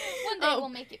house. One day we'll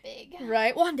make it big.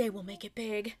 Right. One day we'll make it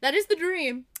big. That is the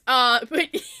dream. But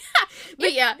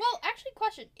yeah. Well, actually,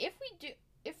 question: if we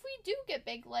do get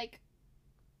big, like,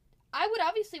 I would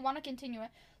obviously want to continue it.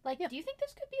 Like, do you think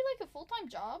this could be like a full-time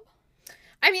job?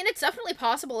 I mean, it's definitely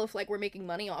possible if, like, we're making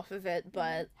money off of it,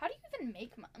 but how do you even even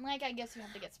make money? Like, I guess you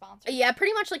have to get sponsored. Yeah,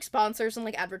 pretty much, like, sponsors and,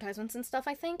 like, advertisements and stuff,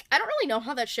 I think. I don't really know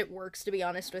how that shit works, to be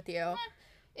honest with you.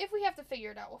 If we have to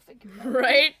figure it out, we'll figure it out.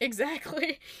 Right?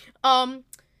 Exactly.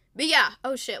 But yeah.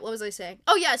 Oh, shit. What was I saying?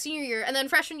 Oh, yeah, senior year. And then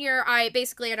freshman year, I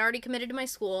basically had already committed to my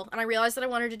school, and I realized that I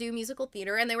wanted to do musical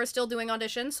theater, and they were still doing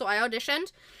auditions, so I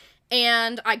auditioned,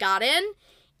 and I got in.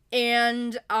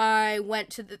 And I went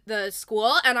to the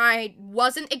school, and I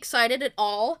wasn't excited at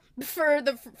all for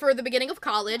the beginning of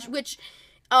college, which,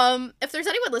 if there's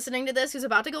anyone listening to this who's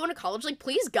about to go into college, like,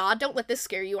 please, God, don't let this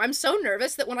scare you. I'm so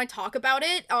nervous that when I talk about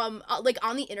it, like,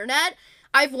 on the internet,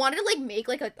 I've wanted to, like, make,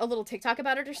 like, a little TikTok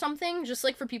about it or something, just,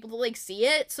 like, for people to, like, see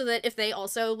it, so that if they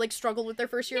also, like, struggle with their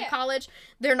first year of college,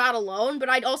 they're not alone, but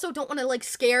I also don't want to, like,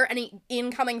 scare any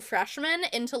incoming freshmen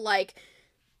into, like,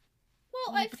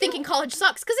 thinking college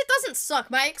sucks, because it doesn't suck.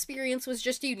 My experience was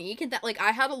just unique in that, like,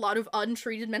 I had a lot of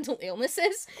untreated mental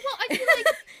illnesses. Well, I feel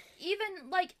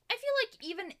like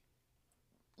even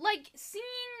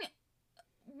seeing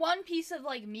one piece of,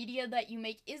 like, media that you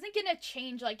make isn't gonna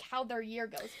change, like, how their year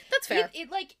goes. That's fair.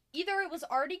 It like, either it was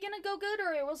already gonna go good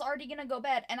or it was already gonna go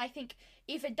bad, and I think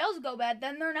if it does go bad,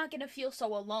 then they're not gonna feel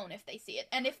so alone if they see it.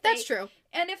 And if That's true.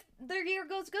 And if their year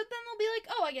goes good, then they'll be like,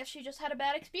 oh, I guess she just had a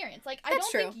bad experience. Like, I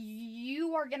don't think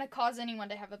you are gonna cause anyone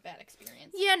to have a bad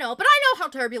experience. Yeah, no, but I know how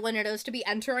turbulent it is to be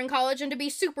entering college and to be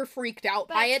super freaked out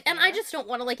by it, and I just don't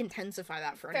want to, like, intensify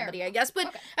that for anybody, I guess.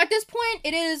 But at this point,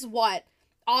 it is, what,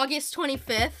 August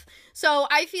 25th? So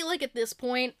I feel like at this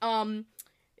point,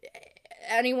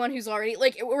 anyone who's already,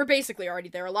 like, we're basically already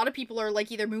there. A lot of people are,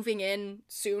 like, either moving in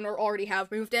soon or already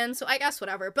have moved in, so I guess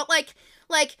whatever. But, like,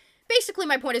 basically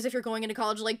my point is, if you're going into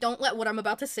college, like, don't let what I'm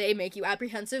about to say make you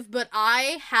apprehensive, but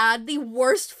I had the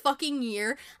worst fucking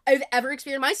year I've ever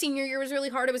experienced. My senior year was really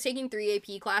hard. I was taking 3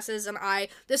 AP classes, and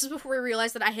this is before I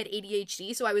realized that I had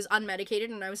ADHD, so I was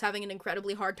unmedicated, and I was having an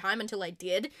incredibly hard time until I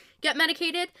did get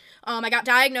medicated. I got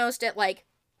diagnosed at, like,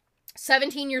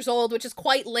 17 years old, which is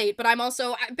quite late, but I'm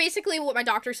also, basically what my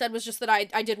doctor said was just that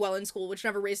I did well in school, which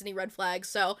never raised any red flags,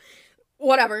 so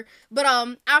whatever. But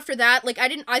after that, like,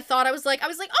 I thought I was like,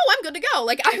 oh, I'm good to go,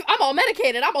 like, I'm all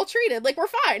medicated, I'm all treated, like, we're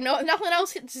fine, no, nothing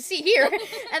else to see here.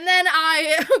 And then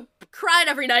I cried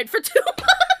every night for 2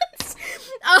 months.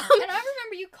 And I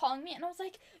remember you calling me, and I was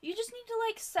like, you just need to,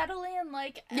 like, settle in,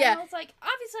 like, and I was like,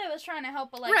 obviously I was trying to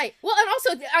help, but, like... Right. Well, and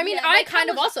also, I mean, I kind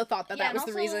of also thought that that was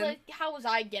the reason. Like, how was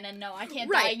I gonna know? I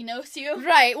can't diagnose you.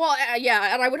 Right. Well,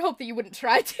 yeah, and I would hope that you wouldn't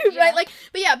try to, right? Like,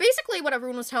 but yeah, basically what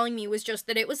everyone was telling me was just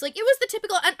that it was, like, it was the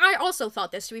typical, and I also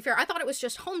thought this, to be fair, I thought it was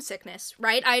just homesickness,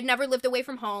 right? I had never lived away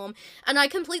from home, and I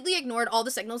completely ignored all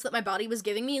the signals that my body was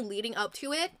giving me leading up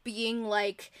to it, being,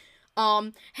 like...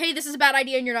 hey, this is a bad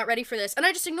idea and you're not ready for this. And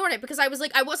I just ignored it because I was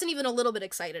like, I wasn't even a little bit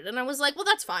excited. And I was like, well,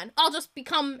 that's fine. I'll just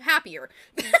become happier.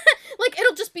 Like,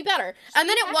 it'll just be better. And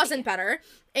then it wasn't better.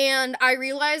 And I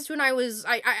realized when I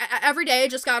every day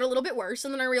it just got a little bit worse.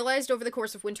 And then I realized over the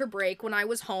course of winter break when I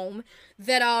was home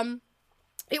that,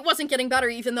 it wasn't getting better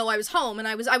even though I was home, and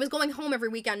I was going home every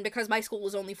weekend because my school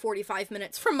was only 45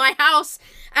 minutes from my house,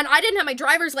 and I didn't have my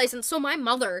driver's license, so my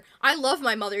mother, I love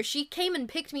my mother, she came and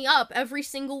picked me up every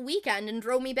single weekend and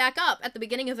drove me back up at the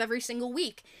beginning of every single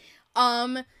week.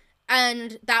 And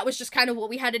that was just kind of what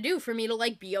we had to do for me to,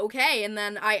 like, be okay, and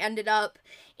then I ended up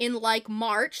in, like,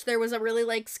 March, there was a really,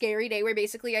 like, scary day where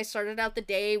basically I started out the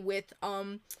day with,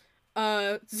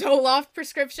 Zoloft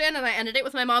prescription, and I ended it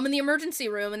with my mom in the emergency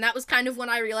room, and that was kind of when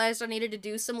I realized I needed to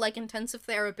do some, like, intensive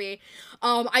therapy.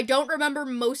 I don't remember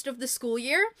most of the school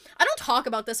year. I don't talk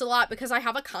about this a lot because I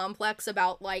have a complex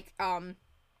about, like,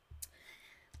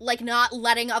 not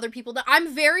letting other people know. I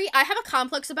have a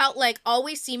complex about, like,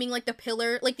 always seeming like the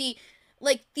pillar, like, the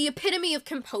epitome of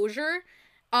composure.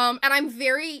 And I'm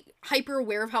very hyper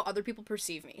aware of how other people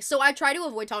perceive me. So I try to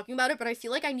avoid talking about it, but I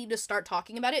feel like I need to start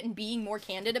talking about it and being more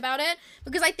candid about it,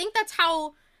 because I think that's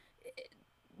how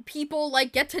people,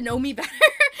 like, get to know me better.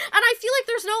 And I feel like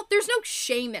there's no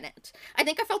shame in it. I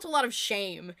think I felt a lot of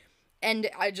shame, and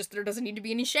there doesn't need to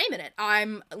be any shame in it.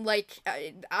 I'm, like,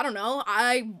 I don't know,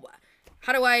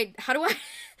 how do I,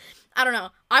 I don't know.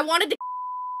 I wanted to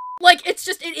like, it's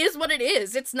just, it is what it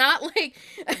is. It's not, like,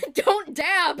 don't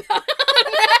dab.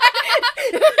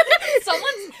 Someone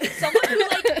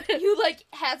who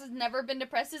has never been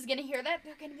depressed is gonna hear that.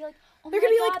 They're gonna be like, oh my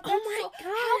god,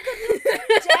 how could you dab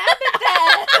at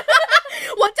that?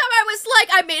 One time I was like,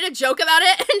 I made a joke about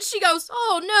it, and she goes,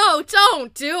 oh no,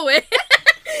 don't do it.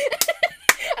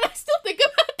 And I still think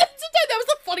about that sometimes. That was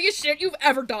the funniest shit you've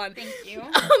ever done. Thank you.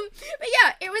 But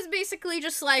yeah, it was basically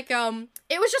just like,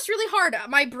 it was just really hard.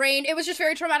 It was just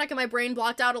very traumatic, and my brain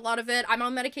blocked out a lot of it. I'm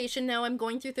on medication now. I'm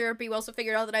going through therapy. We also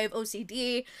figured out that I have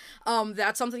OCD.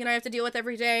 That's something that I have to deal with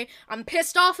every day. I'm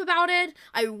pissed off about it.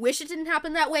 I wish it didn't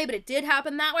happen that way, but it did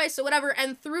happen that way, so whatever.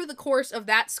 And through the course of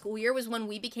that school year was when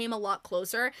we became a lot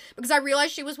closer, because I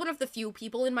realized she was one of the few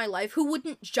people in my life who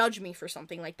wouldn't judge me for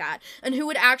something like that, and who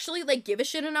would actually, like, give a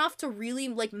shit enough to really,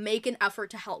 like, make an effort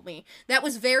to help me. That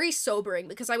was very sobering,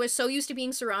 because I was so used to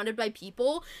being surrounded by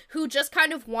people who just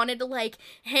kind of wanted to, like,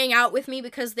 hang out with me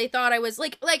because they thought I was,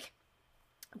 like,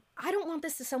 I don't want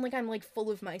this to sound like I'm, like, full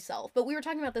of myself, but we were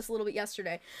talking about this a little bit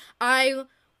yesterday. I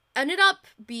ended up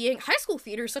being, high school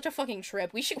theater is such a fucking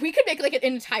trip. We could make, like, an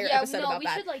entire episode about that.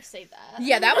 Yeah, we should, like, save that.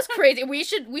 Yeah, that was crazy. We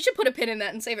should put a pin in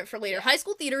that and save it for later. Yeah. High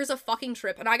school theater is a fucking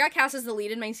trip, and I got cast as the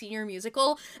lead in my senior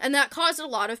musical, and that caused a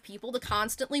lot of people to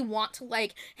constantly want to,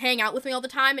 like, hang out with me all the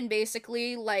time and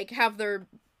basically, like, have their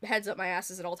heads up my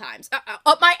asses at all times.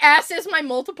 Up my asses, my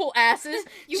multiple asses.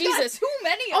 Jesus. Got too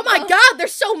many of Oh my them. god,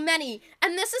 there's so many.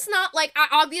 And this is not, like,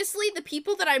 obviously, the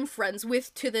people that I'm friends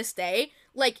with to this day,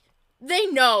 like, they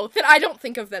know that I don't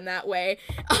think of them that way.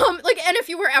 And if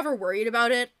you were ever worried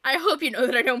about it, I hope you know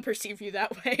that I don't perceive you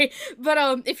that way. But,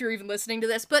 if you're even listening to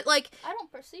this, but, like, I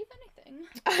don't perceive anything.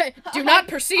 do not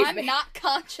perceive me. I'm not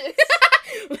conscious.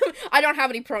 I don't have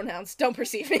any pronouns. Don't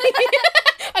perceive me.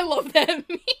 I love that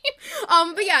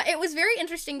meme. But yeah, it was very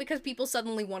interesting because people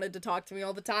suddenly wanted to talk to me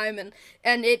all the time, and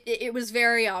it was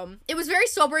very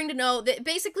sobering to know that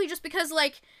basically just because,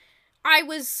 like,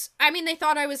 they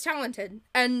thought I was talented,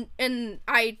 and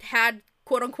I had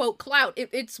quote unquote clout.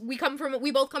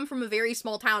 We both come from a very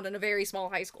small town and a very small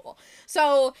high school.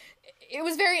 So it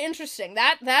was very interesting.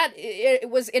 It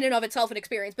was in and of itself an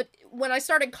experience. But when I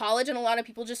started college and a lot of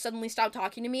people just suddenly stopped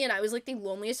talking to me and I was, like, the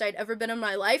loneliest I'd ever been in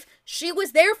my life, she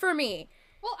was there for me.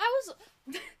 Well, I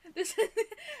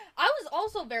was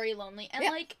also very lonely, and,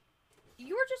 yeah. Like,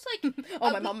 you were just, like...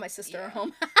 Oh, my mom and my sister are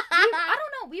home. I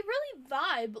don't know, we really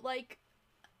vibe, like,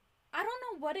 I don't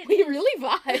know what it is. We really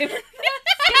vibe.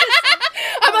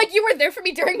 I'm like, you were there for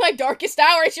me during my darkest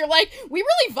hours. You're like, we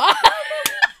really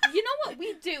vibe. You know what?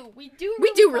 We do We do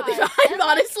really vibe, and,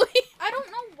 honestly. Like, I don't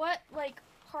know what, like,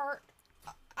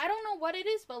 I don't know what it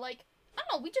is, but, like, I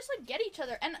don't know, we just, like, get each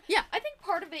other, and yeah. I think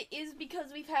part of it is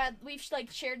because we've like,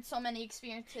 shared so many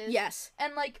experiences. Yes.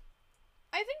 And, like,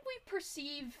 I think we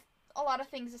perceive a lot of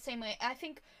things the same way. I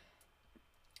think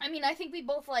we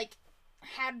both, like,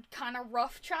 had kind of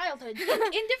rough childhoods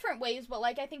in different ways, but,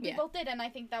 like, I think we both did, and I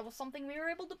think that was something we were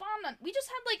able to bond on. We just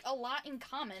had, like, a lot in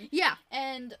common. Yeah.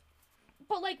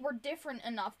 But, like, we're different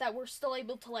enough that we're still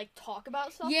able to, like, talk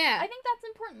about stuff. Yeah. I think that's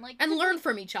important. Like, and learn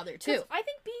from each other, too. I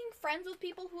think being friends with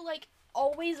people who, like,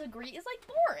 always agree is, like,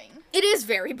 boring. It is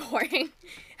very boring.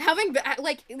 Having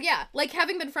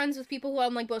been friends with people who are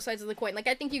on, like, both sides of the coin, like,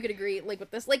 I think you could agree, like,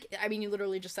 with this, like, I mean, you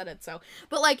literally just said it, so,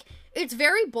 but, like, it's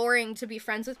very boring to be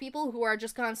friends with people who are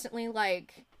just constantly,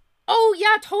 like, oh,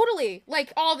 yeah, totally,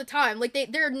 like, all the time, like, they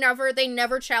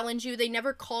never challenge you, they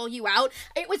never call you out.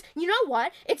 It was, you know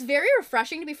what, it's very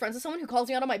refreshing to be friends with someone who calls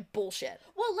me out on my bullshit.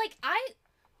 Well,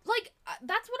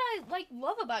 that's what I, like,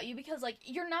 love about you, because, like,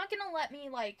 you're not gonna let me,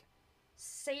 like,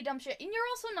 say dumb shit, and you're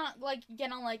also not, like,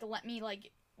 gonna, like, let me,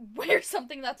 like, wear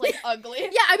something that's, like, ugly.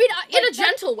 Yeah, I mean, like, in a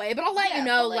gentle way, but I'll let you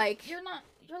know, but, like...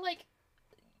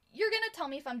 You're gonna tell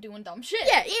me if I'm doing dumb shit.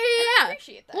 Yeah. I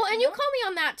appreciate that. Well, and you call me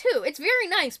on that, too. It's very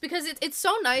nice, because it's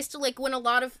so nice to, like, when a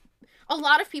lot of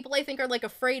people, I think, are, like,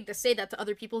 afraid to say that to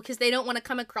other people, because they don't want to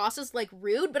come across as, like,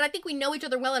 rude, but I think we know each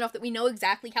other well enough that we know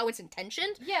exactly how it's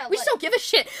intentioned. Yeah, we just don't give a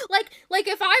shit. Like,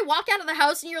 if I walk out of the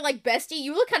house and you're like, bestie,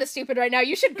 you look kind of stupid right now,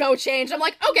 you should go change. I'm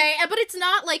like, okay, but it's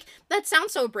not, like, that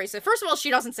sounds so abrasive. First of all,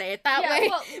 she doesn't say it that way.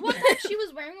 Well, one time she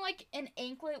was wearing, like, an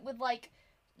anklet with, like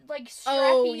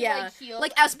strappy, like, heels.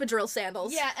 Like espadrille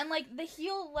sandals. Yeah, and, like, the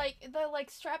heel, like, the, like,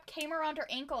 strap came around her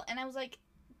ankle, and I was like,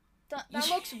 that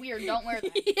looks weird, don't wear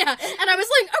that. Yeah, and I was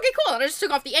like, okay, cool, and I just took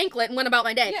off the anklet and went about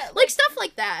my day. Yeah, like, stuff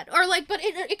like that. Or, like, but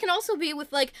it can also be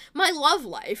with, like, my love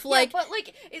life, like... Yeah, but,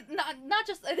 like, it, not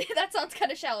just, that sounds kind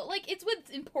of shallow, like, it's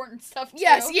with important stuff, too.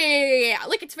 Yes, yeah,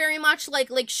 like, it's very much, like,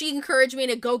 she encouraged me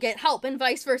to go get help, and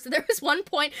vice versa. There was one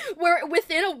point where,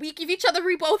 within a week of each other,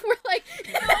 we both were like...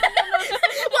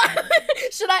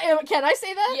 Can I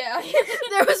say that? Yeah.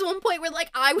 There was one point where, like,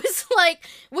 I was like,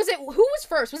 who was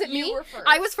first? Was it me? You were first.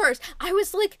 I was first. I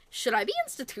was like, should I be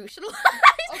institutionalized?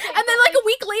 Okay, and then, like, a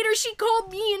week later, she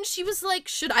called me and she was like,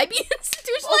 should I be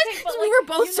institutionalized? Okay, but, we were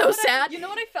both so sad. You know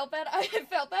what I felt bad? I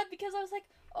felt bad because I was like,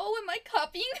 oh, am I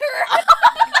copying her?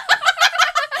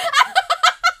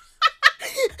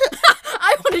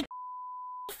 I want to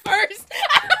first.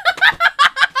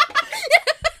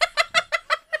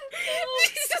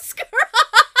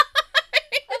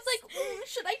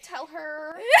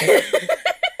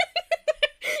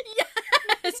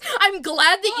 I'm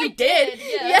glad that you did.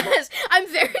 Yeah. Yes, I'm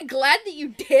very glad that you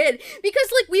did.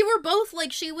 Because, like, we were both,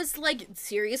 like, she was, like,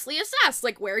 seriously assessed.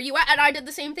 Like, where are you at? And I did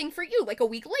the same thing for you, like, a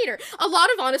week later.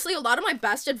 Honestly, a lot of my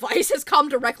best advice has come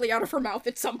directly out of her mouth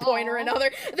at some point or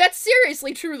another. That's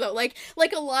seriously true, though. Like,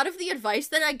 a lot of the advice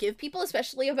that I give people,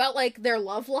 especially about, like, their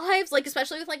love lives, like,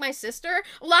 especially with, like, my sister,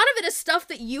 a lot of it is stuff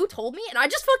that you told me, and I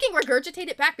just fucking regurgitate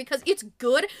it back because it's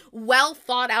good, well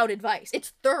thought out advice.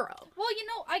 It's thorough. Well,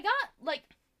 I got, like,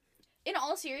 in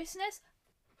all seriousness,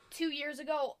 2 years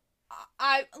ago,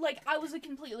 I was a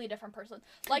completely different person.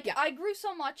 Like, yeah. I grew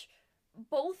so much,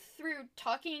 both through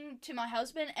talking to my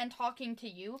husband and talking to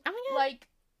you. Oh my God.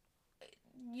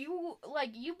 You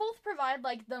both provide,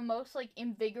 like, the most, like,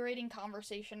 invigorating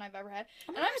conversation I've ever had.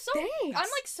 Oh my and God, I'm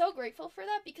so grateful for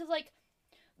that because, like,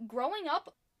 growing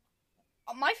up,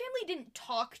 my family didn't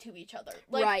talk to each other.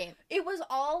 Like, right. It was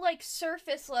all, like,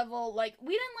 surface level. Like,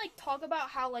 we didn't, like, talk about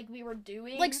how, like, we were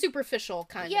doing. Like, superficial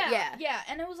kind of. Yeah.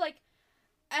 And it was, like,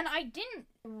 and I didn't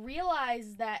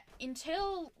realize that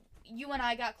until you and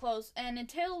I got close, and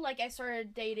until, like, I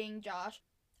started dating Josh,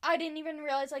 I didn't even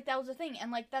realize, like, that was a thing.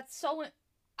 And, like,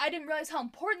 I didn't realize how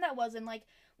important that was. And, like,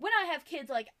 when I have kids,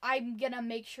 like, I'm gonna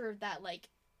make sure that, like,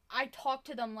 I talk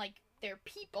to them, like, they're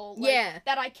people, like,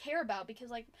 that I care about,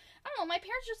 because, like, I don't know, my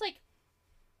parents just, like,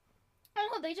 I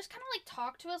don't know, they just kind of, like,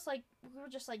 talk to us like we were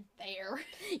just, like, there.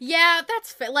 Yeah,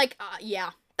 that's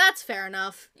that's fair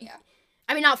enough. Yeah.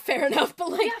 I mean, not fair enough, but,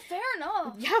 like... Yeah, fair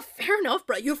enough. Yeah, fair enough,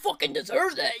 bro. You fucking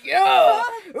deserve that, yeah!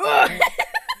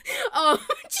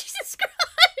 Jesus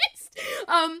Christ!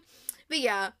 But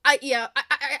yeah,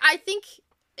 I think...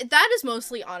 That is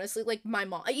mostly, honestly, like, my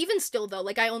mom. Even still, though,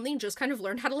 like, I only just kind of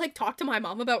learned how to, like, talk to my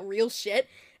mom about real shit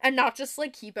and not just,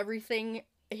 like, keep everything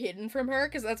hidden from her,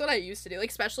 because that's what I used to do, like,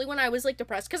 especially when I was, like,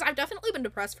 depressed, because I've definitely been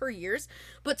depressed for years,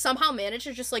 but somehow managed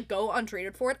to just, like, go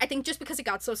untreated for it. I think just because it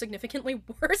got so significantly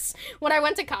worse when I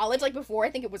went to college, like, before,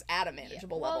 I think it was at a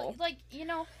manageable level. Like,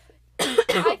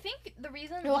 I think the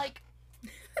reason, like...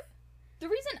 The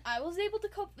reason I was able to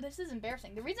cope... This is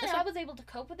embarrassing. The reason I was able to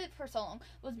cope with it for so long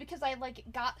was because I, like,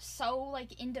 got so,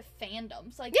 like, into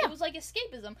fandoms. Like, It was, like,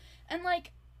 escapism. And,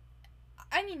 like,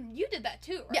 I mean, you did that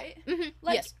too, right? Yeah. Mm-hmm.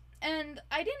 Like, yes. And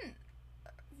I didn't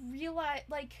realize,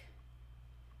 like...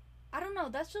 I don't know.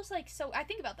 That's just, like, so... I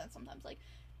think about that sometimes. Like,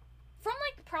 from,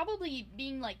 like, probably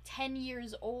being, like, 10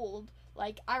 years old...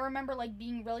 Like, I remember, like,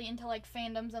 being really into, like,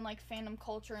 fandoms and, like, fandom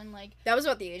culture and, like... That was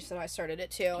about the age that I started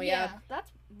it, too, yeah.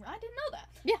 I didn't know that.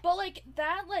 Yeah. But, like,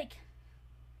 that, like...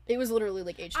 It was literally,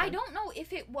 like, age 10. I don't know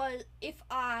if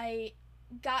I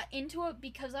got into it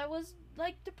because I was,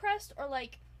 like, depressed or,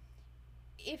 like,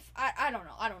 if... I don't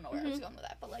know. I don't know where I was going with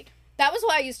that, but, like... That was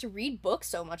why I used to read books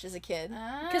so much as a kid.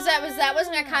 Because that was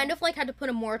when I kind of, like, had to put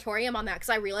a moratorium on that, because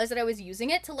I realized that I was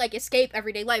using it to, like, escape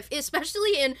everyday life,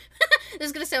 especially in, this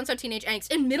is gonna sound so teenage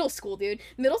angst, in middle school, dude.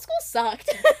 Middle school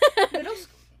sucked. Middle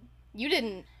school? You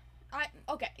didn't.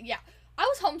 Okay, yeah. I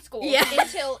was homeschooled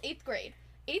until 8th grade.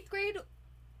 8th grade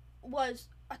was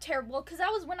a terrible, because that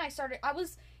was when I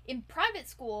was in private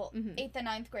school, 8th and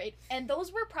 9th grade, and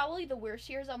those were probably the worst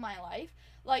years of my life.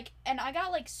 Like, and I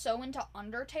got, like, so into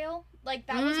Undertale. Like,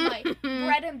 that was my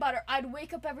bread and butter. I'd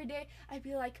wake up every day. I'd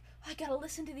be like, I gotta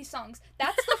listen to these songs.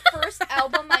 That's the first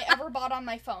album I ever bought on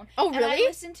my phone. Oh, really? And I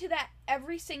listened to that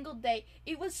every single day.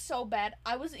 It was so bad.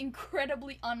 I was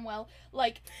incredibly unwell.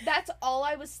 Like, that's all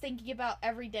I was thinking about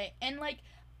every day. And, like,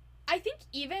 I think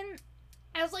even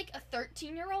as, like, a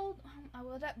 13-year-old...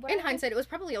 In hindsight, it was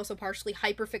probably also partially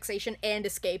hyperfixation and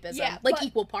escapism. Yeah, like,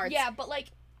 equal parts. Yeah, but, like...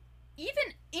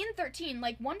 Even in 13,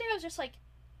 like, one day I was just like,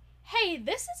 hey,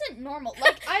 this isn't normal.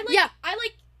 Like, I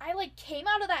came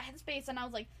out of that headspace and I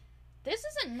was like, this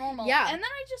isn't normal. Yeah. And then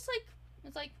I just, like,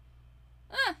 was like,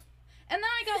 And then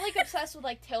I got, like, obsessed with,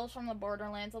 like, Tales from the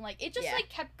Borderlands, and, like, it just, like,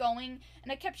 kept going,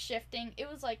 and it kept shifting. It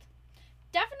was, like,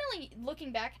 definitely,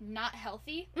 looking back, not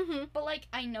healthy, but, like,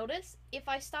 I noticed if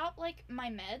I stop, like, my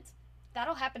meds,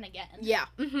 that'll happen again. Yeah,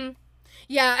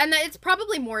 Yeah, and it's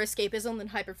probably more escapism than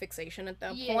hyperfixation at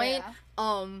that point.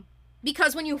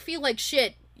 Because when you feel like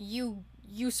shit, you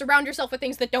surround yourself with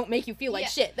things that don't make you feel like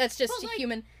shit. That's just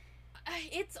human.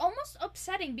 It's almost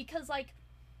upsetting because, like,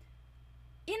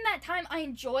 in that time, I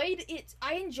enjoyed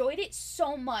it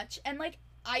so much, and, like,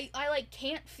 I like,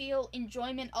 can't feel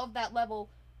enjoyment of that level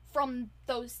from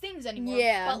those things anymore.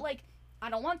 Yeah. But, like, I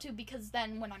don't want to, because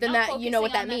then when I'm then not that, focusing you know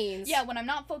what that on means. Yeah, when I'm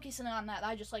not focusing on that,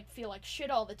 I just, like, feel like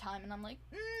shit all the time, and I'm like,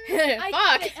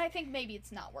 fuck. I think maybe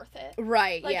it's not worth it.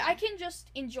 Right, like, yeah. I can just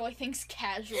enjoy things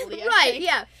casually. Right,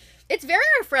 yeah. It's very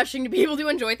refreshing to be able to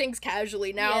enjoy things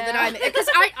casually now that I'm... Because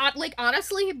I, like,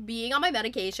 honestly, being on my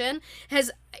medication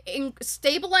has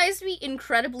stabilized me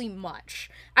incredibly much.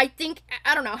 I think,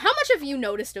 I don't know, how much have you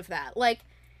noticed of that? Like,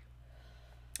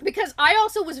 because I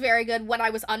also was very good when I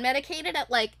was unmedicated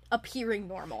at, like, appearing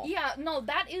normal. Yeah, no,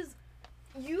 that is,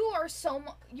 you are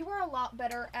a lot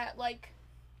better at, like,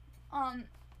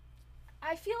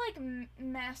 I feel like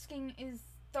masking is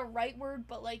the right word,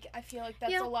 but, like, I feel like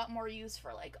that's a lot more used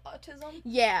for, like, autism.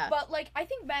 Yeah. But, like, I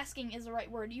think masking is the right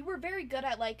word. You were very good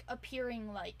at, like,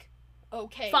 appearing, like,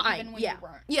 okay, fine, even when you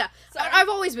weren't. Yeah. So, I've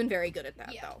always been very good at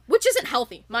that, though. Which isn't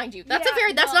healthy, mind you. That's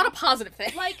that's not a positive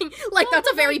thing. Like, that's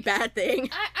a very bad thing.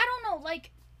 I don't know,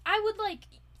 like, I would, like,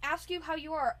 ask you how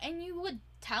you are, and you would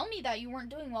tell me that you weren't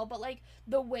doing well, but, like,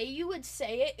 the way you would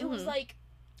say it, it was, like...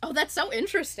 Oh, that's so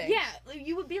interesting. Yeah,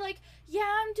 you would be like, yeah,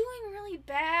 I'm doing really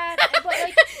bad, but,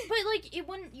 like, you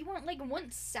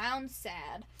wouldn't sound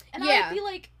sad. And I would be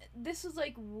like, this is,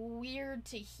 like, weird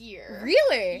to hear.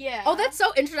 Really? Yeah. Oh, that's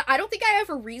so interesting. I don't think I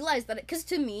ever realized that, because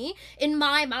to me, in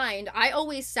my mind, I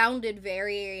always sounded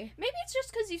very... Maybe it's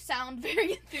just because you sound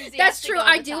very enthusiastic. That's true.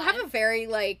 I do time. have a very,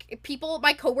 like,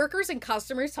 my coworkers and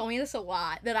customers tell me this a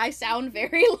lot, that I sound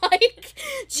very, like,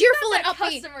 cheerful and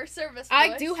upbeat. Customer service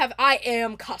voice. I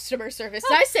am customer service.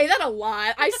 I say that a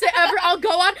lot.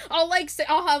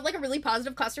 I'll have, like, a really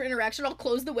positive customer interaction. I'll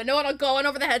close the window and I'll go on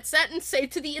over the headset and say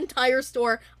to the entire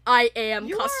store, I am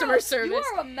customer service.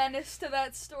 You are a menace to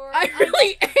that store. I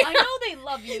really am. I know they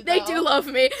love you, though. They do love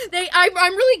me.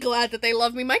 I'm really glad that they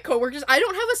love me. My coworkers, I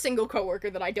don't have a single coworker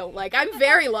that I don't like. I'm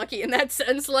very lucky in that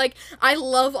sense. Like, I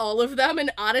love all of them,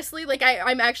 and honestly, like,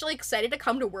 I'm actually excited to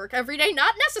come to work every day.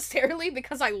 Not necessarily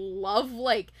because I love,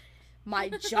 like, my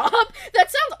job.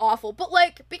 That sounds awful, but,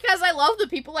 like, because I love the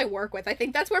people I work with. I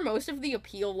think that's where most of the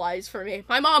appeal lies for me.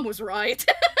 My mom was right.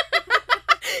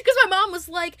 Because my mom was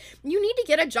like, you need to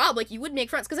get a job. Like, you would make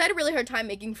friends. Because I had a really hard time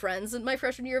making friends in my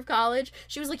freshman year of college.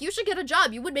 She was like, you should get a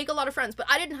job. You would make a lot of friends. But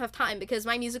I didn't have time because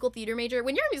my musical theater major,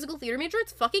 when you're a musical theater major,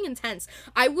 it's fucking intense.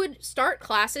 I would start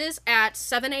classes at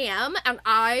 7 a.m. and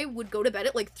I would go to bed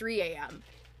at, like, 3 a.m.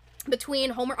 Between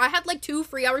homework, I had like 2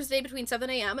 free hours a day between 7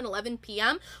 a.m. and 11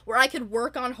 p.m. where I could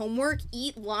work on homework,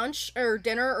 eat lunch or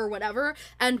dinner or whatever,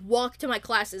 and walk to my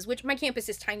classes, which my campus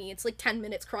is tiny. It's like 10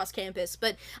 minutes cross campus,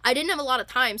 but I didn't have a lot of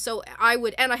time, so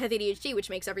and I have ADHD, which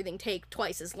makes everything take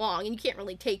twice as long, and you can't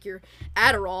really take your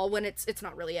Adderall when it's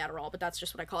not really Adderall, but that's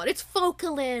just what I call it. It's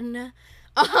Focalin.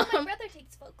 My brother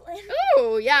takes Focalin.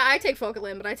 Ooh, yeah, I take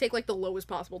Focalin, but I take like the lowest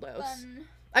possible dose.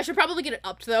 I should probably get it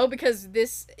upped, though, because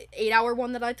this 8-hour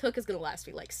one that I took is gonna last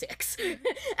me, like, 6. And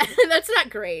that's not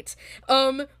great.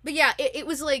 But yeah, it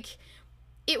was, like,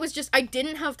 it was just, I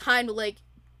didn't have time to, like,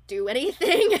 do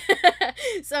anything.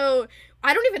 So,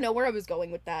 I don't even know where I was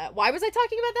going with that. Why was I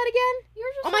talking about that again? You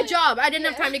were just my job. I didn't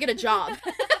have time to get a job.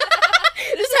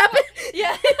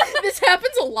 This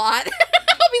happens a lot.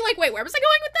 I'll be like, wait, where was I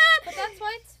going with that? But that's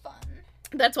why it's fun.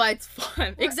 That's why it's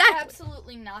fun. We're exactly.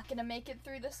 absolutely not gonna make it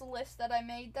through this list that I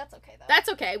made. That's okay, though. That's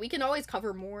okay. We can always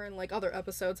cover more in, like, other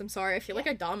episodes. I'm sorry. I feel like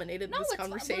I dominated this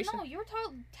conversation. No, you were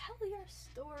tell your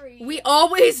story. We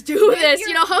always do this.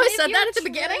 You know how I said that at the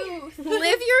beginning?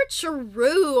 Live your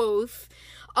truth.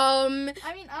 I mean,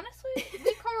 honestly,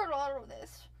 we covered a lot of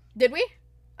this. Did we?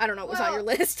 I don't know. It was on your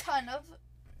list. Kind of.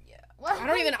 Yeah. Well, I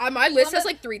don't even. My list has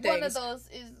like 3 things. One of those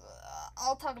is.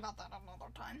 I'll talk about that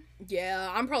another time. Yeah,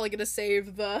 I'm probably gonna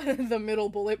save the middle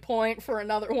bullet point for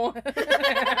another one.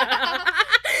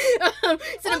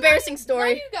 It's an embarrassing story.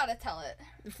 Now you gotta tell it.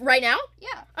 Right now?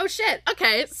 Yeah. Oh shit.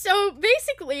 Okay, so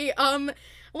basically,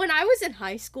 when I was in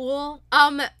high school,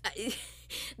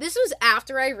 this was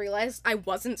after I realized I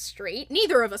wasn't straight.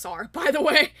 Neither of us are, by the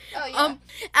way. Oh, yeah.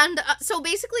 So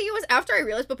basically it was after I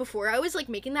realized, but before I was, like,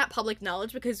 making that public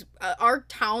knowledge because our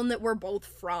town that we're both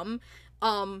from,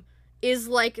 is,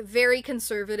 like, very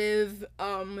conservative.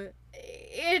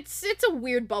 It's a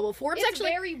weird bubble. Forbes it's actually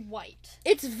very white.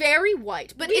 It's very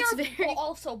white, but it's very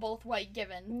also both white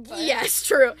given. But... Yes,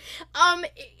 true.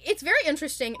 It's very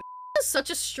interesting. Is such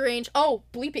a strange. Oh,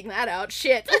 bleeping that out.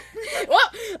 Shit.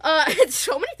 Well, it's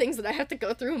so many things that I have to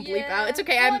go through and bleep out. It's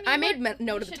okay. I made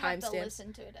note of the timestamp.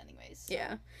 Listen to it anyways. So.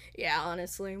 Yeah.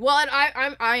 Honestly. Well, and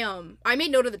I made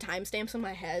note of the timestamps in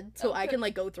my head, so I can,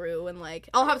 like, go through and, like,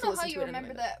 I'll have to listen to it. How you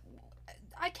remember that?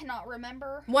 I cannot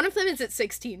remember. One of them is at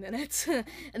 16 minutes, and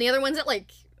the other one's at,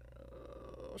 like,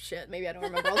 oh shit, maybe I don't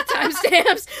remember all the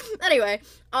timestamps. Anyway,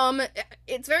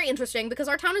 it's very interesting because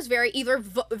our town is either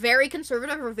very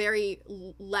conservative or very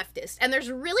leftist, and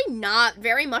there's really not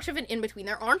very much of an in-between.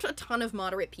 There aren't a ton of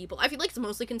moderate people. I feel like it's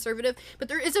mostly conservative, but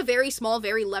there is a very small,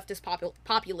 very leftist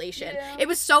population. Yeah. It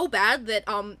was so bad that,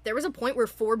 there was a point where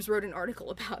Forbes wrote an article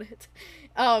about it.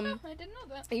 I didn't know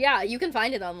that. Yeah, you can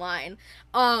find it online.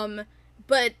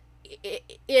 But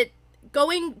it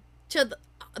going to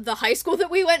the high school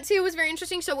that we went to was very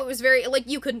interesting. So it was very, like,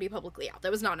 you couldn't be publicly out.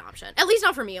 That was not an option. At least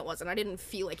not for me, it wasn't. I didn't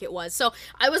feel like it was. So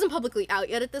I wasn't publicly out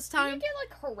yet at this time. Did you get,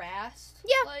 like, harassed?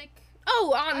 Yeah. Like...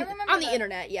 Oh, on the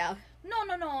internet, yeah. No.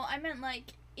 I meant, like,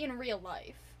 in real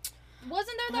life.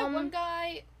 Wasn't there that one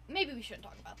guy... Maybe we shouldn't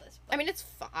talk about this. I mean, it's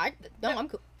fine. No, I'm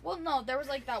cool. Well, no, there was,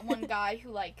 like, that one guy who,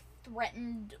 like,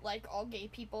 threatened, like, all gay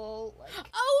people, like...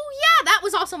 Oh, yeah, that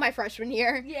was also my freshman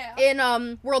year. Yeah.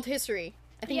 In, World History.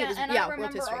 I think it was, I World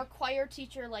remember History. our choir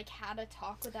teacher, like, had a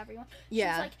talk with everyone.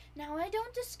 Yeah. She's like, now I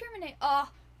don't discriminate.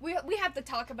 We have to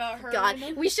talk about her. God,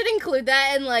 we should include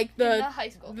that in, like, the high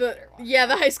school theater one. Yeah,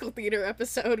 the high school theater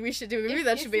episode we should do. Maybe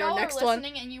that should be our next one. If y'all are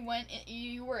listening and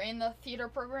you were in the theater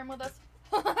program with us.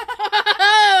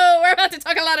 Oh, we're about to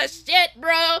talk a lot of shit,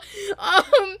 bro.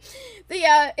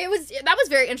 That was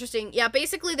very interesting. Yeah,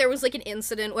 basically there was like an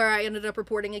incident where I ended up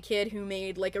reporting a kid who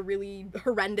made like a really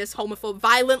horrendous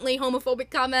violently homophobic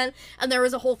comment, and there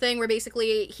was a whole thing where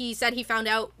basically he said he found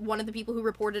out one of the people who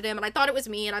reported him, and I thought it was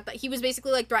me, and I thought he was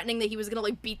basically like threatening that he was gonna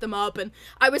like beat them up, and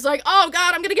I was like, oh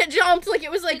god, I'm gonna get jumped. Like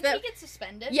it was like that. Did he get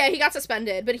suspended? Yeah, he got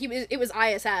suspended, but it was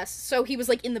ISS, so he was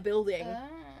like in the building.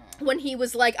 When he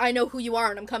was like, I know who you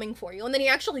are and I'm coming for you. And then he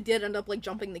actually did end up, like,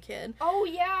 jumping the kid. Oh,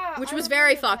 yeah. Which was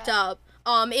very fucked up.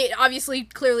 It obviously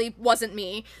clearly wasn't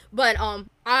me. But,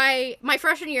 my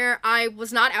freshman year, I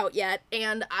was not out yet.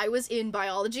 And I was in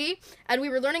biology. And we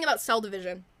were learning about cell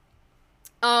division.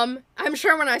 I'm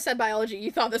sure when I said biology,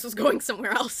 you thought this was going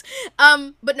somewhere else.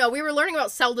 But no, we were learning about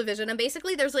cell division, and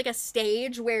basically there's, like, a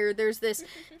stage where there's this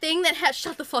thing that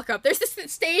shut the fuck up. There's this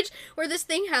stage where this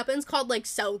thing happens called, like,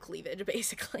 cell cleavage,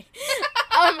 basically.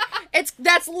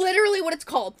 That's literally what it's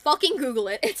called. Fucking Google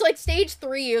it. It's, like, stage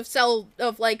 3 of cell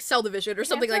division or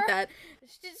something like that.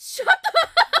 Shut the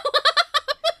hell up!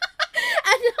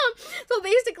 And, so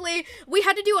basically, we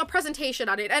had to do a presentation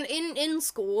on it, and in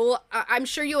school, I'm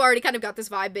sure you already kind of got this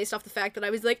vibe based off the fact that I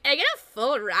was like, I get a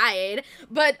full ride,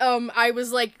 but, I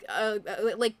was, like,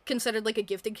 considered, like, a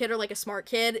gifted kid or, like, a smart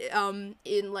kid,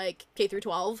 in, like, K through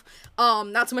 12,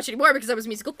 not so much anymore because I was a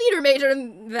musical theater major,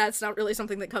 and that's not really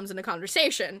something that comes into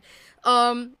conversation,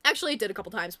 actually, it did a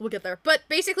couple times, we'll get there, but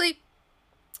basically,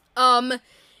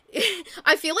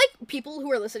 I feel like people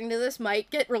who are listening to this might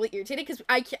get really irritated because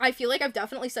I feel like I've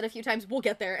definitely said a few times, we'll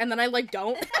get there, and then I, like,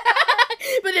 don't.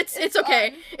 But it's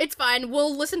okay. It's fine.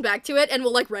 We'll listen back to it, and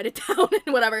we'll, like, write it down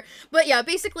and whatever. But, yeah,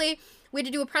 basically, we had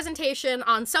to do a presentation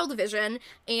on cell division,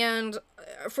 and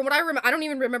from what I remember, I don't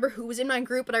even remember who was in my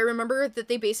group, but I remember that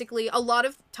they basically, a lot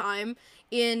of time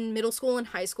in middle school and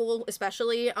high school,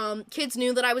 especially, kids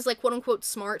knew that I was, like, quote-unquote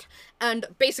smart, and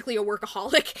basically a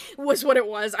workaholic was what it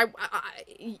was.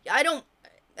 I don't,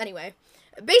 anyway,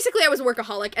 basically I was a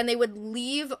workaholic, and they would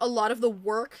leave a lot of the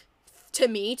work to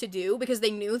me to do because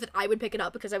they knew that I would pick it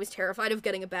up because I was terrified of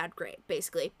getting a bad grade,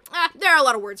 basically. There are a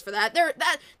lot of words for that.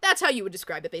 That's how you would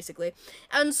describe it, basically.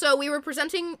 And so we were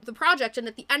presenting the project, and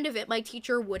at the end of it, my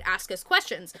teacher would ask us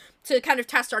questions to kind of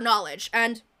test our knowledge,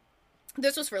 and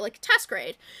this was for, like, test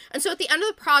grade. And so at the end of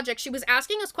the project, she was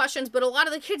asking us questions, but a lot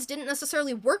of the kids didn't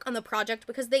necessarily work on the project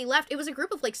because they left. It was a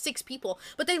group of, like, 6 people,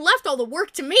 but they left all the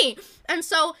work to me. And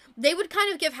so they would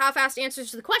kind of give half-assed answers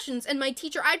to the questions, and my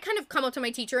teacher, I'd kind of come up to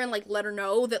my teacher and, like, let her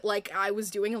know that, like, I was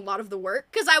doing a lot of the work,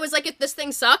 because I was like, if this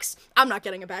thing sucks, I'm not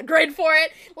getting a bad grade for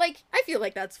it. Like, I feel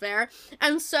like that's fair.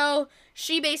 And so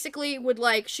she basically would,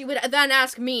 like, she would then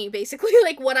ask me, basically,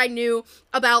 like, what I knew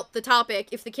about the topic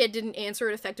if the kid didn't answer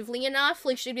it effectively enough.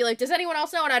 Like, she'd be like, does anyone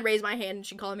else know? And I'd raise my hand, and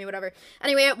she'd call me whatever.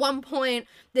 Anyway, at one point,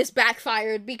 this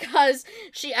backfired because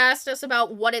she asked us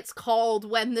about what it's called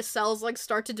when the cells, like,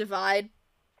 start to divide,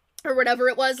 or whatever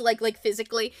it was, like,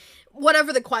 physically.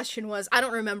 Whatever the question was, I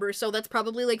don't remember, so that's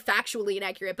probably, like, factually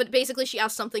inaccurate, but basically she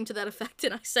asked something to that effect,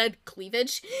 and I said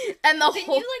cleavage, and Did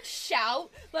you, like,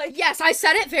 shout? Like, yes, I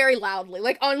said it very loudly,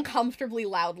 like, uncomfortably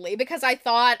loudly, because I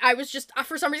thought, I was just,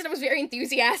 for some reason I was very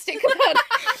enthusiastic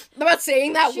about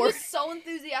saying that word. She was so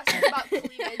enthusiastic about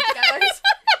cleavage, guys.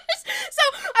 So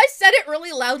I said it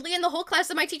really loudly, and the whole class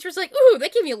of my teacher was like, ooh,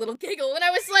 that gave me a little giggle, and I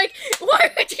was like,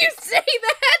 why would you say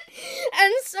that?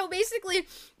 And so basically,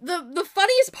 the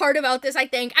funniest part about this, I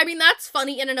think, I mean, that's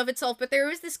funny in and of itself, but there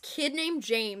was this kid named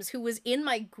James who was in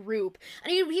my group,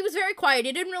 and he was very quiet.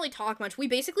 He didn't really talk much. We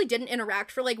basically didn't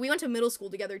interact for, like, we went to middle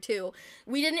school together, too.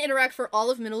 We didn't interact for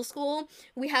all of middle school.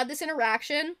 We had this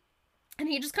interaction, and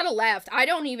he just kind of left. I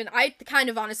kind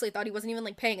of honestly thought he wasn't even,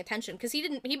 like, paying attention, because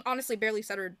he honestly barely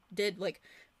said or did, like,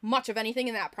 much of anything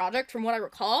in that project, from what I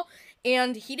recall,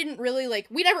 and he didn't really, like,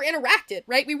 we never interacted,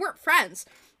 right? We weren't friends.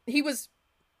 He was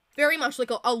very much, like,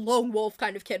 a lone wolf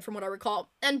kind of kid, from what I recall,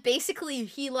 and basically,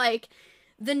 he, like,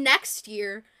 the next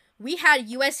year, we had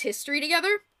U.S. history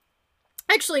together.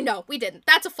 Actually, no, we didn't.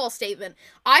 That's a false statement.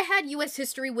 I had U.S.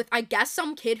 history with, I guess,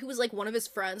 some kid who was, like, one of his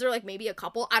friends, or, like, maybe a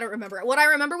couple. I don't remember. What I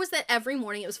remember was that every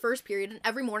morning, it was first period, and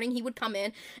every morning he would come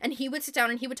in, and he would sit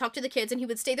down, and he would talk to the kids, and he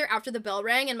would stay there after the bell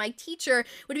rang, and my teacher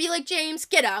would be like, James,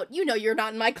 get out. You know you're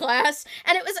not in my class.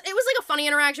 And it was like, a funny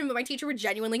interaction, but my teacher would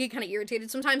genuinely get kind of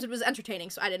irritated. Sometimes it was entertaining,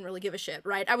 so I didn't really give a shit,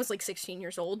 right? I was, like, 16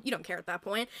 years old. You don't care at that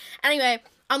point. Anyway,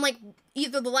 I'm like,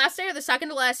 either the last day or the second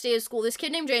to last day of school, this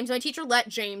kid named James, my teacher let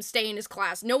James stay in his class.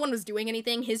 No one was doing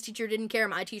anything. His teacher didn't care.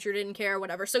 My teacher didn't care,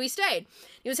 whatever. So he stayed.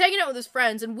 He was hanging out with his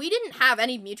friends, and we didn't have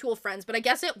any mutual friends, but I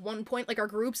guess at one point, like, our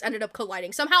groups ended up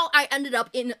colliding. Somehow I ended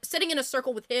up sitting in a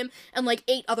circle with him and, like,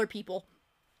 8 other people.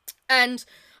 And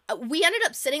we ended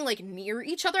up sitting, like, near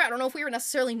each other. I don't know if we were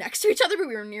necessarily next to each other, but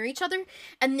we were near each other.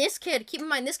 And this kid, keep in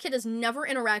mind, this kid has never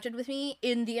interacted with me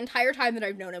in the entire time that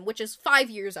I've known him, which is 5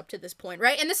 years up to this point,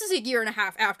 right? And this is a year and a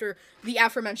half after the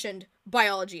aforementioned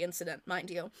biology incident, mind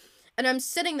you. And I'm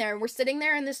sitting there, and we're sitting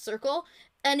there in this circle,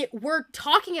 and we're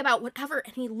talking about whatever,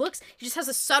 and he just has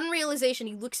a sudden realization.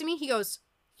 He looks at me, he goes,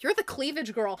 you're the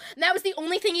cleavage girl. And that was the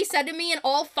only thing he said to me in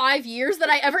all 5 years that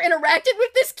I ever interacted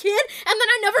with this kid, and then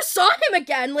I never saw him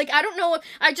again. Like, I don't know,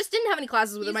 I just didn't have any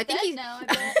classes with him. I think dead he now, I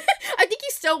bet. I think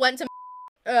he still went to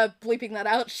bleeping that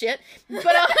out, shit.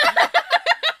 But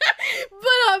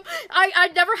I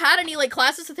never had any, like,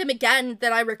 classes with him again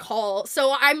that I recall.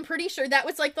 So I'm pretty sure that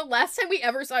was, like, the last time we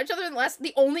ever saw each other and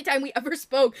the only time we ever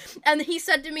spoke. And he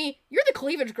said to me, you're the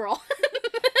cleavage girl.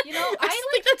 You know, I just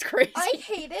think that's crazy. I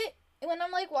hate it when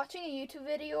I'm, like, watching a YouTube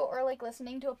video or, like,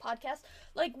 listening to a podcast.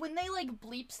 Like, when they, like,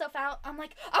 bleep stuff out, I'm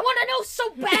like, I want to know so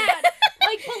bad.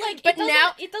 But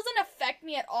now it doesn't affect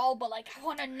me at all, but, like, I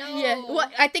want to know. Yeah, well,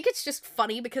 I think it's just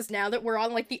funny because now that we're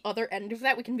on, like, the other end of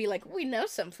that, we can be like, we know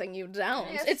something you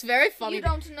don't. Yes. It's very funny. You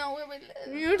don't know where we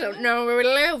live. You don't know where we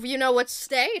live. You know what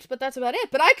state, but that's about it.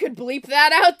 But I could bleep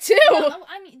that out, too. No,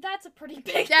 I mean, that's a pretty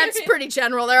big... That's pretty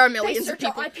general. There are millions of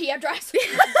people. Our IP address.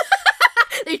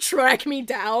 They track me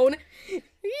down.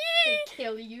 They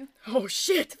kill you. Oh,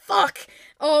 shit. Fuck.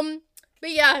 But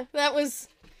yeah, that was...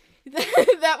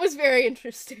 that was very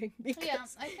interesting. Because... Yeah,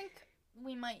 I think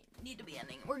we might need to be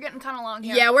ending. We're getting kind of long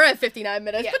here. Yeah, we're at 59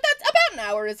 minutes, Yeah. but that's about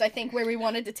an hour is, I think, where we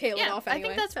wanted to tail it off anyway. I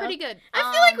think that's pretty good.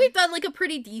 I feel like we've done, like, a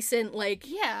pretty decent, like...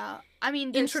 Yeah, I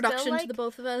mean, introduction still, like, to the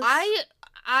both of us.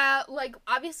 Like,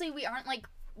 obviously we aren't, like,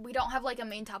 we don't have, like, a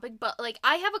main topic, but, like,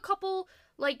 I have a couple,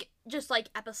 like, just, like,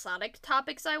 episodic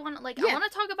topics I want to, like, I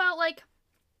want to talk about, like,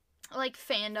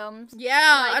 fandoms.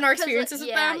 Yeah, like, and our experiences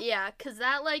with them. Yeah, because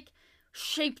that, like,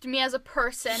 shaped me as a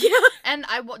person. Yeah. And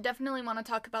I definitely want to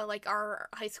talk about, like, our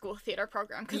high school theater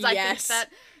program, because I think Yes. that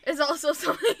is also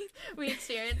something we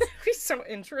experienced. We're so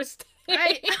interesting.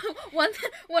 Right? One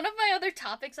of my other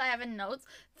topics I have in notes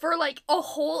for, like, a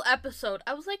whole episode,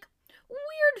 I was like,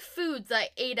 weird foods I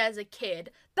ate as a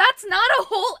kid. That's not a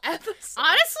whole episode.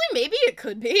 Honestly, maybe it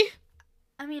could be.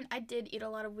 I mean, I did eat a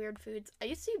lot of weird foods. I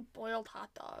used to eat boiled hot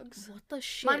dogs. What the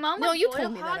shit? My mom no, would you boil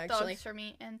told me hot that, actually. dogs for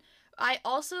me, and I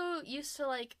also used to,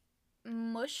 like,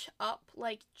 mush up,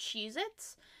 like,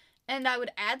 Cheez-Its, and I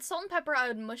would add salt and pepper, I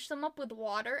would mush them up with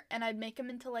water, and I'd make them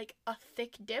into, like, a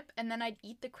thick dip, and then I'd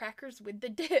eat the crackers with the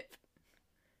dip.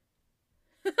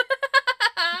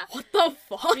 What the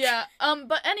fuck? Yeah,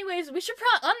 but anyways, we should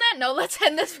on that note, let's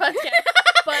end this podcast.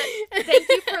 But thank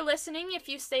you for listening. If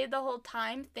you stayed the whole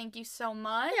time, thank you so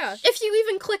much. Yeah, if you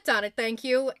even clicked on it, thank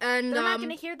you. And they're not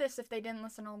gonna hear this if they didn't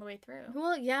listen all the way through.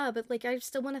 Well, yeah, but, like, I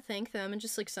still want to thank them and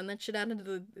just, like, send that shit out into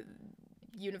the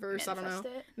universe. I don't know.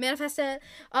 Manifest it.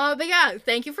 But yeah,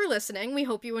 thank you for listening. We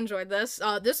hope you enjoyed this.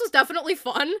 This was definitely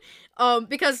fun.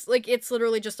 Because, like, it's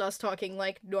literally just us talking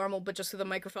like normal, but just with a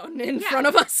microphone in front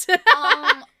of us.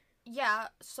 Yeah,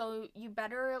 so you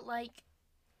better, like,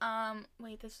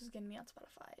 wait, this is gonna be on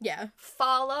Spotify. Yeah.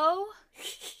 Follow,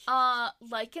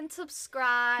 like and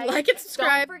subscribe. Like and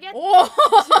subscribe. Don't forget.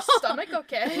 Oh. Is your stomach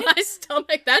okay? My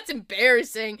stomach, that's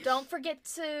embarrassing. Don't forget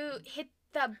to hit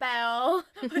that bell.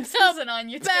 This isn't on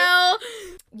YouTube. Bell.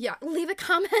 Yeah, leave a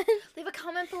comment. Leave a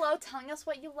comment below telling us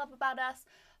what you love about us.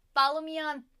 Follow me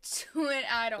on Twitter.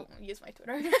 I don't use my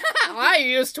Twitter. I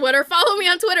use Twitter. Follow me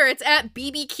on Twitter. It's at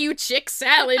BBQ Chick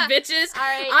Salad, bitches. All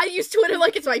right. I use Twitter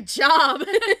like it's my job.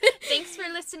 Thanks for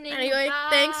listening. Anyway, Bye.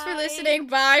 thanks for listening.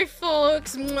 Bye,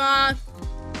 folks. Mwah.